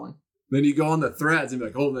keep scrolling. Then you go on the threads and be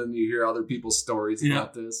like, oh, then you hear other people's stories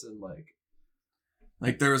about this. And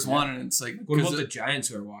like there was one and it's like, what about the giants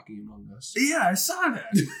who are walking among us? Yeah, I saw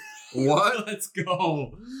that. What? Let's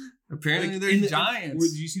go. Apparently there's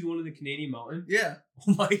giants. Did you see the one in the Canadian mountain? Yeah.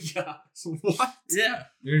 Oh my God. What? Yeah.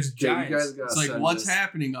 There's giants. It's like, what's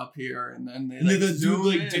happening up here? And then the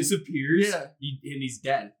dude disappears. Yeah. And he's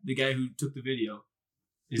dead. The guy who took the video.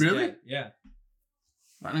 Really? Dead. Yeah.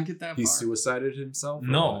 I didn't get that he far. suicided himself?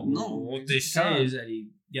 No. What they say is that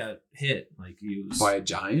he got hit. Like he was by a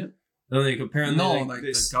giant? And like apparently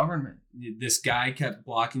the government. This guy kept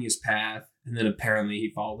blocking his path, and then apparently he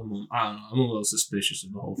followed him home. I don't know. I'm a little suspicious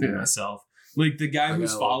of the whole thing myself. Like the guy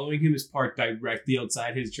who's following him is parked directly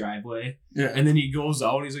outside his driveway. Yeah. And then he goes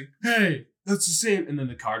out and he's like, hey, that's the same. And then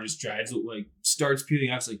the car just drives, like starts peeling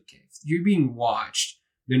out. It's like, okay, you're being watched.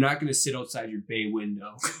 They're not going to sit outside your bay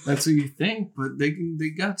window. That's what you think, but they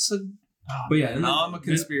got some. But yeah, now I'm a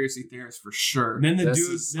conspiracy theorist for sure. Then the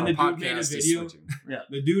dude made a video. Yeah,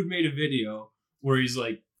 the dude made a video where he's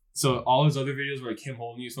like, so all his other videos were like him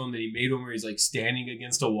holding his phone. Then he made one where he's like standing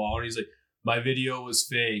against a wall and he's like, my video was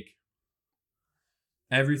fake.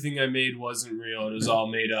 Everything I made wasn't real. It was all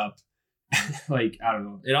made up. Like, I don't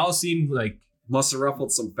know. It all seemed like. Must have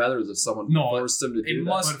ruffled some feathers if someone forced him to do that.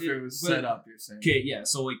 What if it was set up, you're saying? Okay, yeah.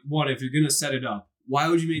 So, like, one, if you're going to set it up, why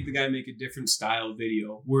would you make the guy make a different style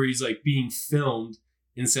video where he's, like, being filmed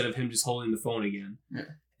instead of him just holding the phone again? Yeah.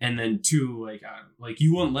 And then, two, like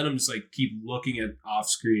you wouldn't let him just, like, keep looking at off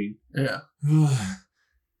screen. Yeah.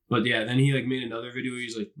 But, yeah, then he, like, made another video.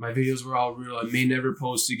 He's like, my videos were all real. I may never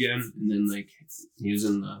post again. And then, like, he was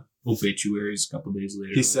in the obituaries a couple days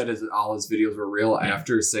later. He said all his videos were real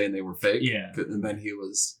after saying they were fake. Yeah. And then he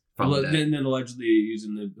was then allegedly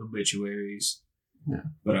using the obituaries. Yeah.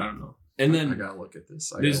 But I don't know. And I then gotta look at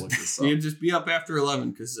this. I There's- gotta look this up. You just be up after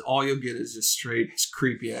 11 because all you'll get is just straight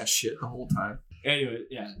creepy ass shit the whole time. anyway,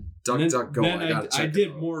 yeah. Duck, And duck, go. then I gotta check I it did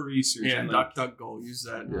out. more research. Yeah, on, like, DuckDuckGo. Use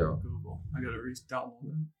that on Yeah. Google. I gotta download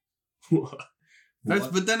that.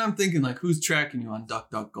 what? But then I'm thinking, like, who's tracking you on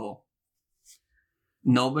DuckDuckGo?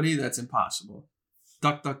 Nobody. That's impossible.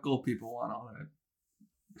 DuckDuckGo people want all that.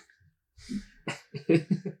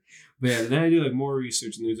 But yeah, then I did like more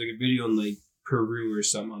research, and there's like a video in like Peru or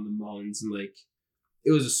something on the mountains, and like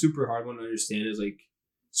it was a super hard one to understand. It was like,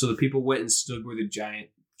 so the people went and stood where the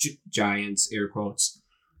giants, air quotes,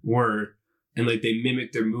 were, and like they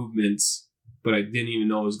mimicked their movements, but I didn't even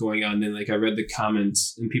know what was going on. Then like I read the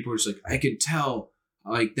comments, and people were just like, I could tell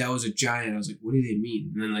like that was a giant. I was like, what do they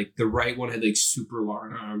mean? And then like the right one had like super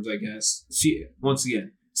long arms, I guess. See, once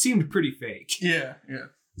again, seemed pretty fake. Yeah, yeah.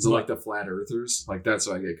 Is it like the flat earthers? Like that's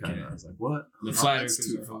what I get kind of. I was like, what? The Oh, flat that's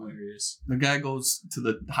earthers too are funny. hilarious. The guy goes to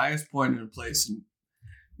the highest point in a place and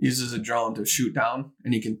uses a drone to shoot down,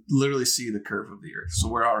 and he can literally see the curve of the Earth. So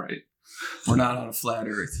we're all right. We're not on a flat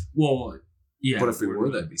Earth. Well, yeah. But if we were,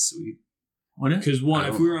 that'd be sweet. Would it? Because one, I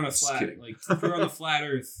if don't we know. were on a Just flat, kidding. like if we were on a flat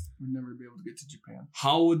Earth, We'd never be able to get to Japan.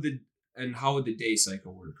 how would the day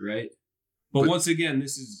cycle work, right? But But- once again,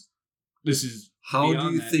 this is How do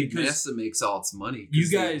beyond you that, think because NASA makes all its money? 'Cause you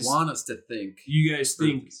they guys- want us to think. you guys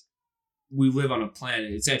think Earth- we live on a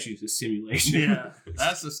planet. It's actually a simulation. Yeah,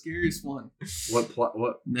 that's the scariest one. What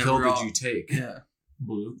Never pill did all- you take? Yeah,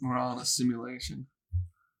 Blue. we're on a simulation.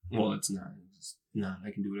 Well, it's not. It's not.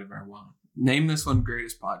 I can do whatever I want. Name this one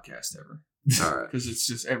greatest podcast ever All right. because it's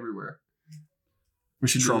just everywhere. We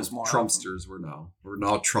should do Trump, this more. Trumpsters. We're now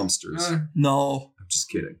Trumpsters. often. No. I'm just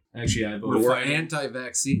kidding. Actually, I We're voted.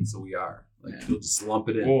 anti-vaccine, so we are. Like Yeah. you'll just lump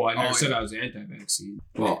it in. Oh, I never Oh, said yeah. I was anti-vaccine.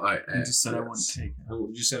 Well, I just said I wouldn't yes. take it.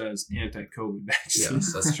 I just said I was anti-COVID vaccine.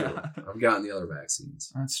 Yes, that's true. I've gotten the other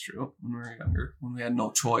vaccines. That's true. When we were younger, when we had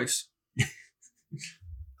no choice.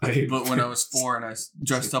 I- But when I was 4 and I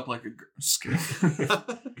dressed up like a girl,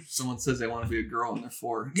 someone says they want to be a girl and they're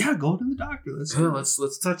 4. Yeah, go to the doctor.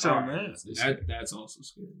 Let's touch on that. That's also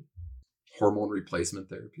scary. Hormone replacement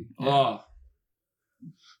therapy. Oh,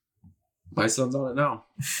 My son's on it now.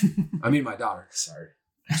 I mean, my daughter. Sorry.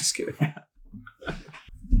 Just kidding.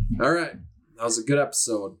 All right. That was a good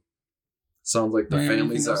episode. Sounds like the Anything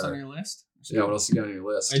families else on are. your list? Yeah, what else you got on your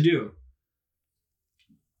list? I do.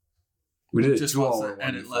 We did Just a 2 wants to hour one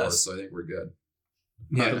edit before, less. so I think we're good.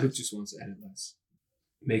 Yeah, Okay. Luke just wants to edit less.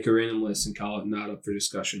 Make a random list and call it not up for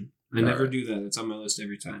discussion. I All never right. do that. It's on my list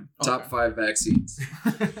every time. Top 5 vaccines.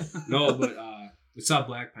 No, but we saw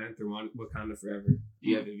Black Panther, Wakanda Forever.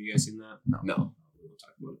 Have you guys seen that? No. We'll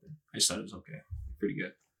talk about it then. I just thought it was okay. Pretty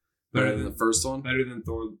good. Better than the first one? Better than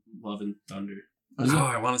Thor: Love and Thunder. Oh,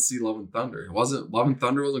 I want to see Love and Thunder. Wasn't Love and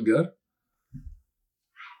Thunder wasn't good?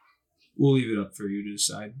 We'll leave it up for you to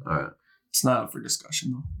decide. All right. It's not up for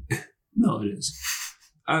discussion though. No, it is.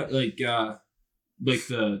 I like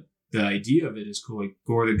the idea of it is cool. Like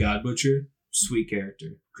Gore the God Butcher, sweet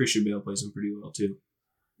character. Christian Bale plays him pretty well too.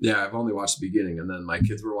 Yeah, I've only watched the beginning, and then my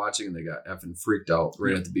kids were watching, and they got effing freaked out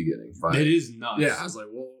right at the beginning. Fine. It is nuts. Yeah, I was like,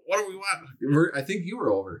 well, what do we want? I think you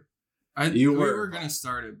were over. We You were were. gonna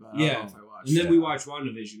start it, but I Yeah. don't know if I watched And then it. we watched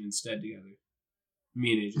WandaVision instead together.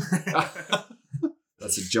 Me and AJ.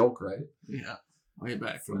 That's a joke, right? Yeah, way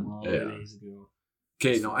back From when. all Yeah. the days ago.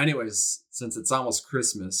 Okay, no, anyways, since it's almost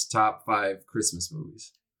Christmas, top 5 Christmas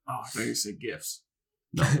movies. Oh, I thought you said gifts.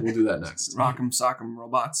 No, we'll do that next. Rock'em Sock'em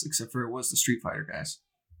Robots, except for it was the Street Fighter guys.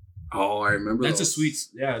 Oh, I remember That's those. a sweet.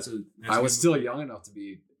 Yeah, that's I a was good still movie. young enough to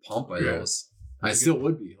be pumped by Yeah. those. I still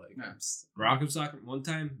would be. Like, Yeah. Rock'em Sock'em. One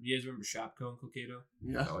time, you guys remember Shopco in Cokato?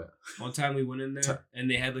 Yeah. oh, yeah. One time we went in there and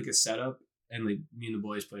they had like a setup, and like me and the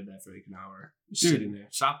boys played that for like an hour, just sitting there.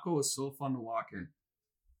 Shopko was so fun to walk in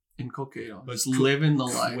Cokato. But Just living the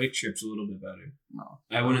life. Quick Trip's a little bit better. No.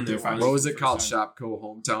 I went in there finally. What was it for the called? first time. Shopco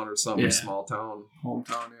Hometown or something? Yeah. Small town?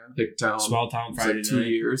 Hometown, yeah. Hick town? Small Town It's like Friday 2 Night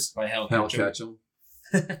years. by Hell Hell Ketchum. catch 'em.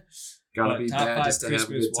 Gotta be Top bad 5 just to have a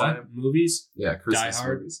Christmas good time. movies. Yeah, Christmas Die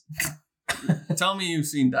Hard. movies. Tell me you've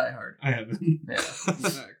seen Die Hard. I haven't. Yeah,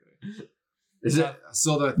 exactly. Is it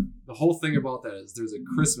so? The whole thing about that is there's a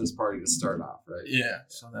Christmas party to start off, right? Yeah,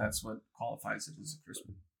 so that's what qualifies it as a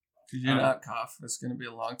Christmas. Because you're not cough. It's going to be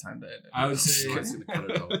a long time to edit. I would say I was gonna cut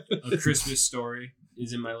it out. A Christmas Story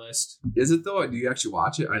is in my list. Is it though? Do you actually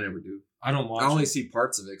watch it? I never do. I don't watch I only it. see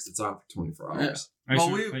parts of it because it's on for 24 hours. I,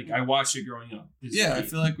 Well, should- I watched it growing up. It's Yeah, I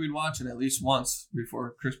great. feel like we'd watch it at least once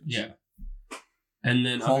before Christmas. Yeah. And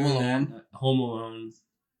then Home other than Alone. that, Home Alone.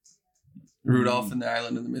 Rudolph and the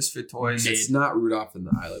Island of the Misfit Toys. Mid. It's not Rudolph and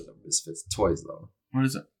the Island of Misfits toys though. What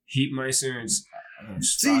is it? Heatmeister and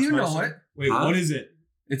See, you know Frostmeister. it. Wait, Huh? what is it?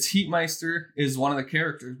 it's Heatmeister is one of the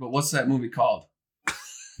characters, but what's that movie called?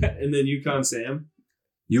 And then Yukon Sam.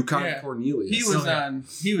 Yukon Yeah. Cornelius. He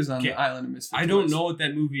was on Okay. the Island of Misfit I don't Toys. know what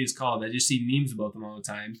that movie is called. I just see memes about them all the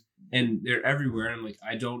time, and they're everywhere. And I'm like,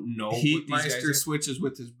 I don't know. What these guys Heatmeister are. switches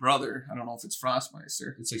with his brother. I don't know if it's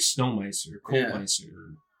Frostmeister. It's like Snowmeister, or Yeah. Coldmeister.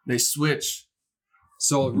 Or... They switch.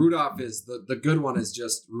 So Rudolph is the good one is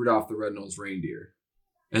just Rudolph the Red-Nosed Reindeer.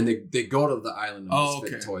 And they go to the Island of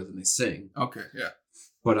Misfit Toys and they sing. Okay, yeah.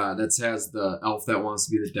 But that has the elf that wants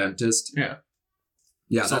to be the dentist. Yeah.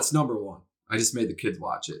 Yeah, So- that's number one. I just made the kids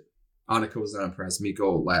watch it. Annika was not impressed.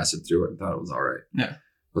 Miko lasted through it and thought it was all right. Yeah.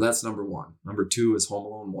 But that's number one. Number two is Home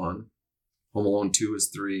Alone 1. Home Alone 2 is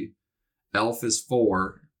 3. Elf is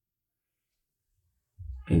 4.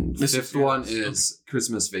 And This fifth is yours. one is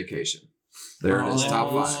Christmas Vacation. There it is,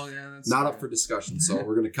 top 5. Yeah, that's Not up for discussion. So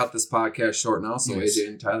we're going to cut this podcast short now so Yes. AJ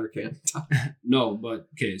and Tyler can talk. No, but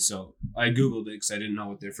okay. So I googled it because I didn't know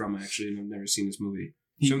what they're from actually, and I've never seen this movie.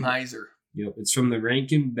 Heatmeister. Yep, it's from the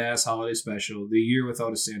Rankin Bass Holiday Special, The Year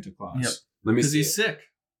Without a Santa Claus. Yep. Let me Because see. he's it. sick.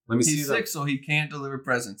 Let me He's see sick, so he can't deliver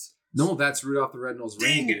presents. No, that's Rudolph the Red-Nosed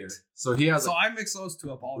Dang Reindeer. it. So he has So I mix those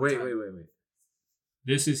two up all the Wait. time.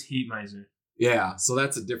 This is Heatmeister. Yeah, so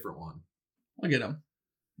that's a different one. Look at him.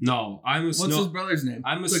 No, I'm a What's his snow. brother's name?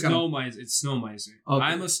 I'm a Click on him. snow miser. It's Snow Miser. Okay.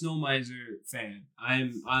 I'm a Snow Miser fan.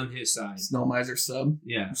 I'm on his side. Snow Miser sub.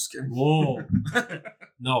 Yeah. I'm just kidding. Whoa.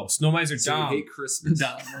 No, Snow Miser So you Dom. hate Christmas.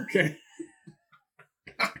 Dom, okay.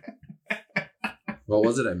 What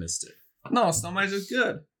was it? I missed it. No, Snow Miser's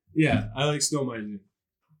good. Yeah, I like Snow Miser.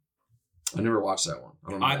 I never watched that one. I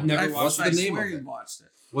don't know. I've never What's watched the I name swear of you it? watched it.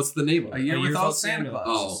 What's the name of A it? Year Without Santa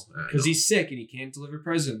Claus. Oh, Because he's sick and he can't deliver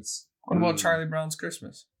presents. What about Charlie Brown's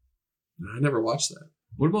Christmas? I never watched that.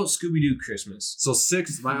 What about Scooby Doo Christmas? So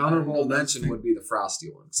sixth, my I don't honorable know that mention thing. would be the Frosty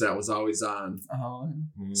one because that was always on Oh,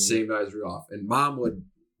 same night as Rudolph. And Mom would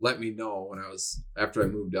let me know when after I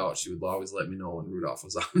moved out. She would always let me know when Rudolph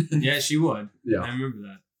was on. Yeah, she would. Yeah, I remember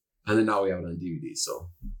that. and then now we have it on DVD, so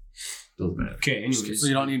doesn't matter. Okay, anyways. so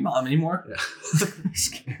you don't need Mom anymore? Yeah.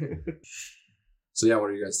 So yeah, what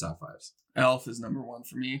are your guys' top fives? Elf is number 1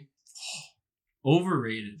 for me.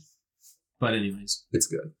 Overrated. But anyways, It's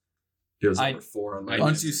good. It was I- number 4 on my. I Why don't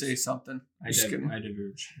list. you say something? I Just kidding.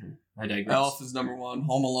 diverge. I digress. Elf is number 1.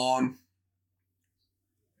 Home Alone.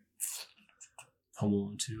 Home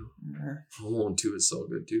Alone 2. Home Alone 2 is so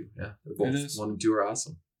good too. Yeah, they're both It is. 1 and 2 are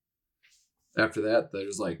awesome. After that,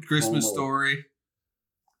 there's like Christmas Home Alone. Story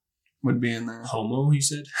would be in there. Homo, he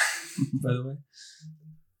said, by the way.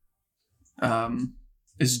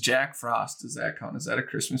 Is Jack Frost, does that count? Is that a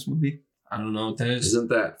Christmas movie? I don't know what that is. Isn't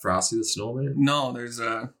that Frosty the Snowman? No, there's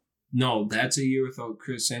No, that's A Year Without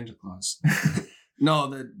Santa Claus.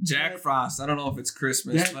 the Jack Frost. I don't know if it's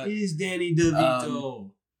Christmas, That but is Danny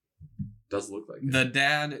DeVito. Does look like it. the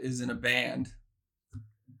dad is in a band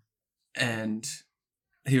and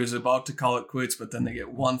he was about to call it quits, but then they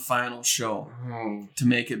get one final show Oh. to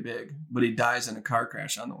make it big, but he dies in a car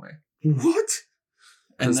crash on the way. What?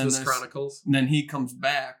 And then, Christmas Chronicles. and then he comes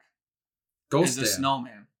back Ghost as a Dad.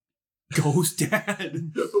 snowman. Ghost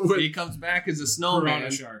Dad. He comes back as a Piranha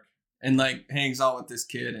snowman Shark. and like hangs out with this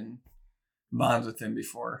kid and bonds with him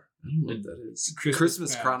before. I don't know what that is. Christmas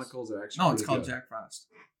Christmas Past. Chronicles are actually No, it's pretty called good. Jack Frost.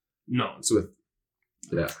 No. It's with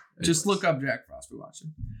yeah. Just anyways. look up Jack Frost. We watch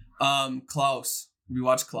it. Klaus. Have you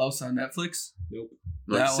watched Klaus on Netflix? Nope.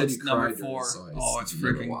 No, you that said one's you number cried during 4. it, so I Oh, it's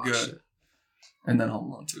never freaking watched good. it. And then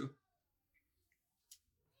Home Alone 2.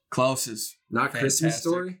 Klaus is Not Christmas fantastic.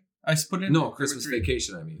 Story. I just put it in No, number Christmas 3.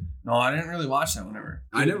 Vacation. I mean, No, I didn't really watch that one ever.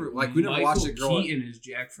 I never we never watched it growing. Keaton is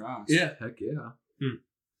Jack Frost. Yeah. Heck yeah.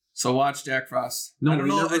 So watch Jack Frost. No, I don't we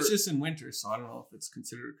know. never- It's just in winter, so I don't know if it's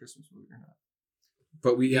considered a Christmas movie or not.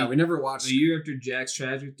 But we never watched. A year after Jack's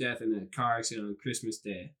tragic death in a car accident on Christmas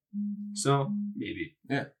Day. So, maybe.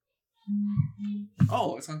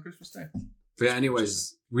 Oh, it's on Christmas Day. But yeah,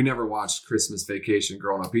 anyways, we never watched Christmas Vacation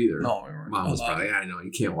growing up either. No, we weren't. Mom was allowed. probably, I know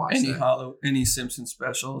you can't watch any that. any Simpson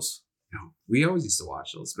specials. No, we always used to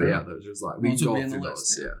watch those, but yeah, there's a lot. We Those can would go be in the through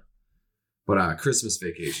list, those, yeah. yeah. But Christmas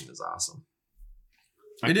Vacation is awesome.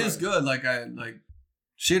 It is good. Like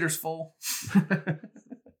Shader's full.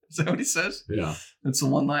 Is that what he says? Yeah. That's the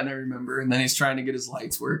one line I remember. And then he's trying to get his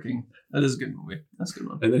lights working. That is a good movie. That's a good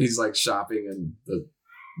one. And then he's like shopping, and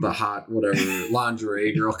the hot whatever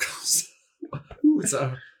lingerie girl comes. Ooh, it's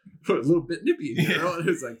a little bit nippy in here. Yeah. And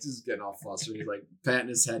he's like just getting all flustered. He's like patting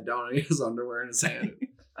his head down, and he has underwear in his hand.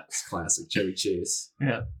 It's classic Chevy Chase.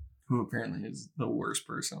 Yeah. Who apparently is the worst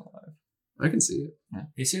person alive. I can see it.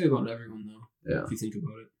 They say that about everyone, though, Yeah. if you think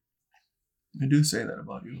about it. I do say that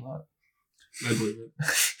about you a lot. I believe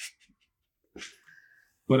it.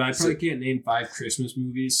 But I probably can't name 5 Christmas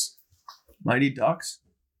movies. Mighty Ducks.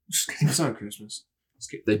 Just kidding. It's on Christmas.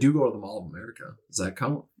 They do go to the Mall of America. Does that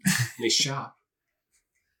count? They shop.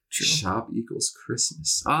 True. Shop equals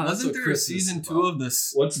Christmas. Wasn't there a season 2 of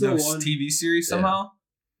this? What's the this one TV series somehow?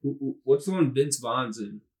 What's the one Vince Vaughn's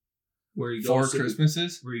in? Where he 4 goes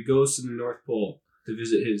Christmases? where he goes to the North Pole to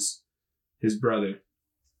visit his brother,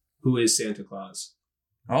 who is Santa Claus.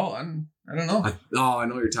 Oh, I don't know. I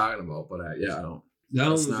know what you're talking about, but I don't. That one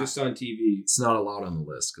That's was not- just on TV. It's not allowed on the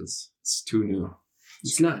list because it's too new.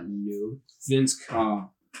 It's not new. Vince Vaughn.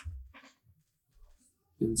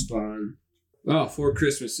 Oh, 4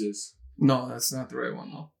 Christmases. No, that's not the right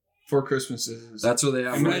one though. 4 Christmases. Is That's where they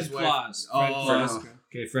have. Fred Fred's wife. Claus. Oh, Fred Claus. okay.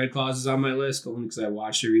 Okay, Fred Claus is on my list only because I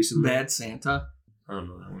watched it recently. Bad Santa. I don't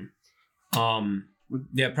know that one.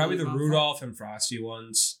 Yeah, probably the Rudolph and Frosty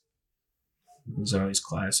ones. Those are always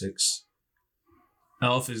classics.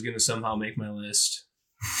 Elf is gonna somehow make my list,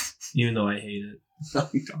 even though I hate it. No,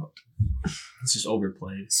 you don't. It's just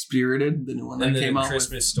overplayed. Spirited, the new one that And then came out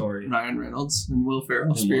Christmas Story. with Ryan Reynolds and Will Ferrell.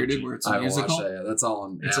 watch Spirited, it. where it's I a haven't watched musical. that yet. That's all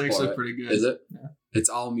on It's Apple, actually right? pretty good. Is it? Yeah. It's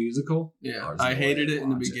all musical? Yeah, There's I no hated way it in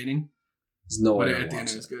the I'd watch it. beginning, There's no but way I'd at the end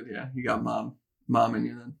watch it was it. good. Yeah, you got mom in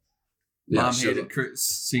you then. Yeah, Mom shut hated up. Chris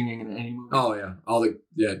singing in any movie. Oh yeah, all the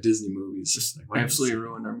Disney movies. Just Like, why not absolutely sing?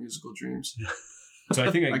 ruined our musical dreams. So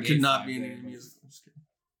I think I I gave could not 5 be in there, any but- musical. I'm just kidding.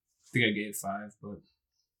 I think I gave 5, but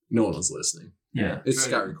No one was listening. yeah. It just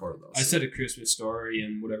got recorded though. I so. said A Christmas Story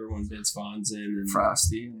and whatever one Vince Vaughn's in, and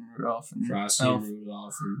Frosty and Rudolph and Frosty Elf. and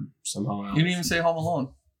Rudolph and somehow Elf. You didn't even say Home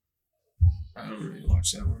Alone. I don't really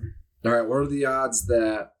watch that one. All right, what are the odds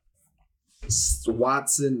that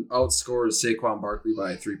Watson outscores Saquon Barkley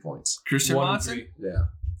by 3 points? Christian 1 and Watson. 3. Yeah,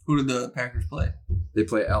 Who did the Packers play? they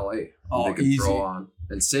play LA. Oh, they can easy. throw on.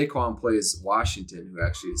 And Saquon plays Washington, who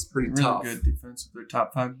actually is pretty Really tough. good defensive. They're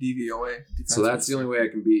top 5 DVOA. So that's the only way I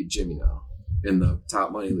can beat Jimmy now in the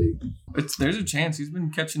top money league. There's a chance he's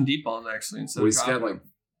been catching deep balls actually instead Well, of he's had dropping like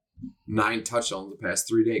 9 touchdowns the past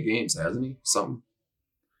 3 games, hasn't he? Something.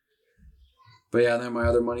 But yeah, and then my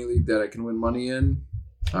other money league that I can win money in,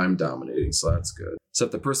 I'm dominating, so that's good.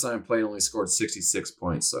 Except the person I'm playing only scored 66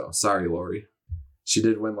 points, so sorry, Lori. She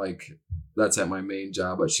did win that's at my main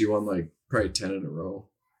job, but she won probably 10 in a row.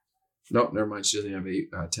 Nope, never mind. She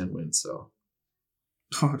doesn't have 10 wins, so.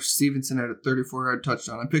 Oh, Stevenson had a 34-yard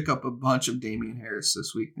touchdown. I picked up a bunch of Damian Harris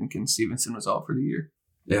this week thinking Stevenson was out for the year.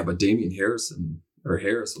 Yeah, but Damian Harris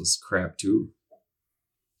was crap too.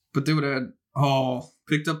 But they would have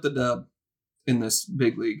picked up the dub in this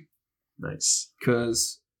big league Nice.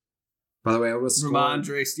 because By the way, I would have scored.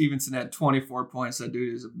 Ramondre Stevenson had 24 points. That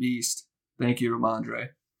dude is a beast. Thank you, Ramondre.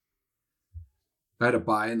 I had a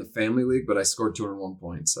bye in the family league, but I scored 201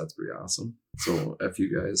 points. That's pretty awesome. So F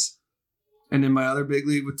you guys. And in my other big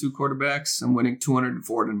league with 2 quarterbacks, I'm winning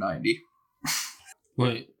 204-90.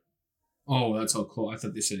 Wait. Oh, that's how cool. I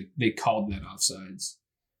thought they said they called that offsides.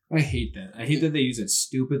 I hate that. I hate that they use that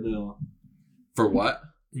stupid little For what?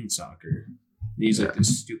 in soccer. They use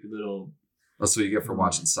this stupid little That's what you get for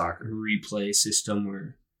watching soccer. replay system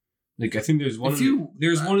where, I think there's one. If you-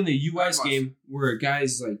 There's one in the U.S. I watched- game where a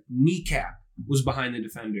guy's kneecap was behind the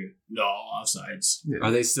defender. No offsides. Yeah.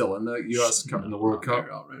 Are they still in the U.S. Cup, in the World Cup?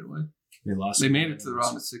 They're out right away. They lost. They made it to the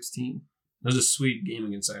round of 16. That was a sweet game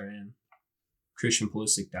against Iran. Christian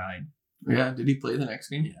Pulisic died. Yeah, did he play the next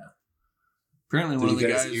game? Yeah. Apparently Did one he of the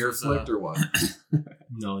get guys his ear was, flicked or what?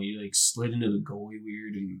 No, he slid into the goalie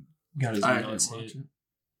weird and got his I nuts didn't watch hit. it.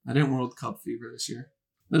 I didn't World Cup fever this year.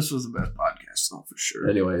 This was the best podcast though, for sure.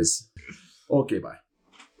 Anyways. Okay, bye.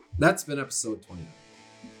 That's been episode 29.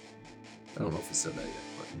 I don't know if we said that yet,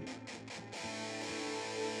 but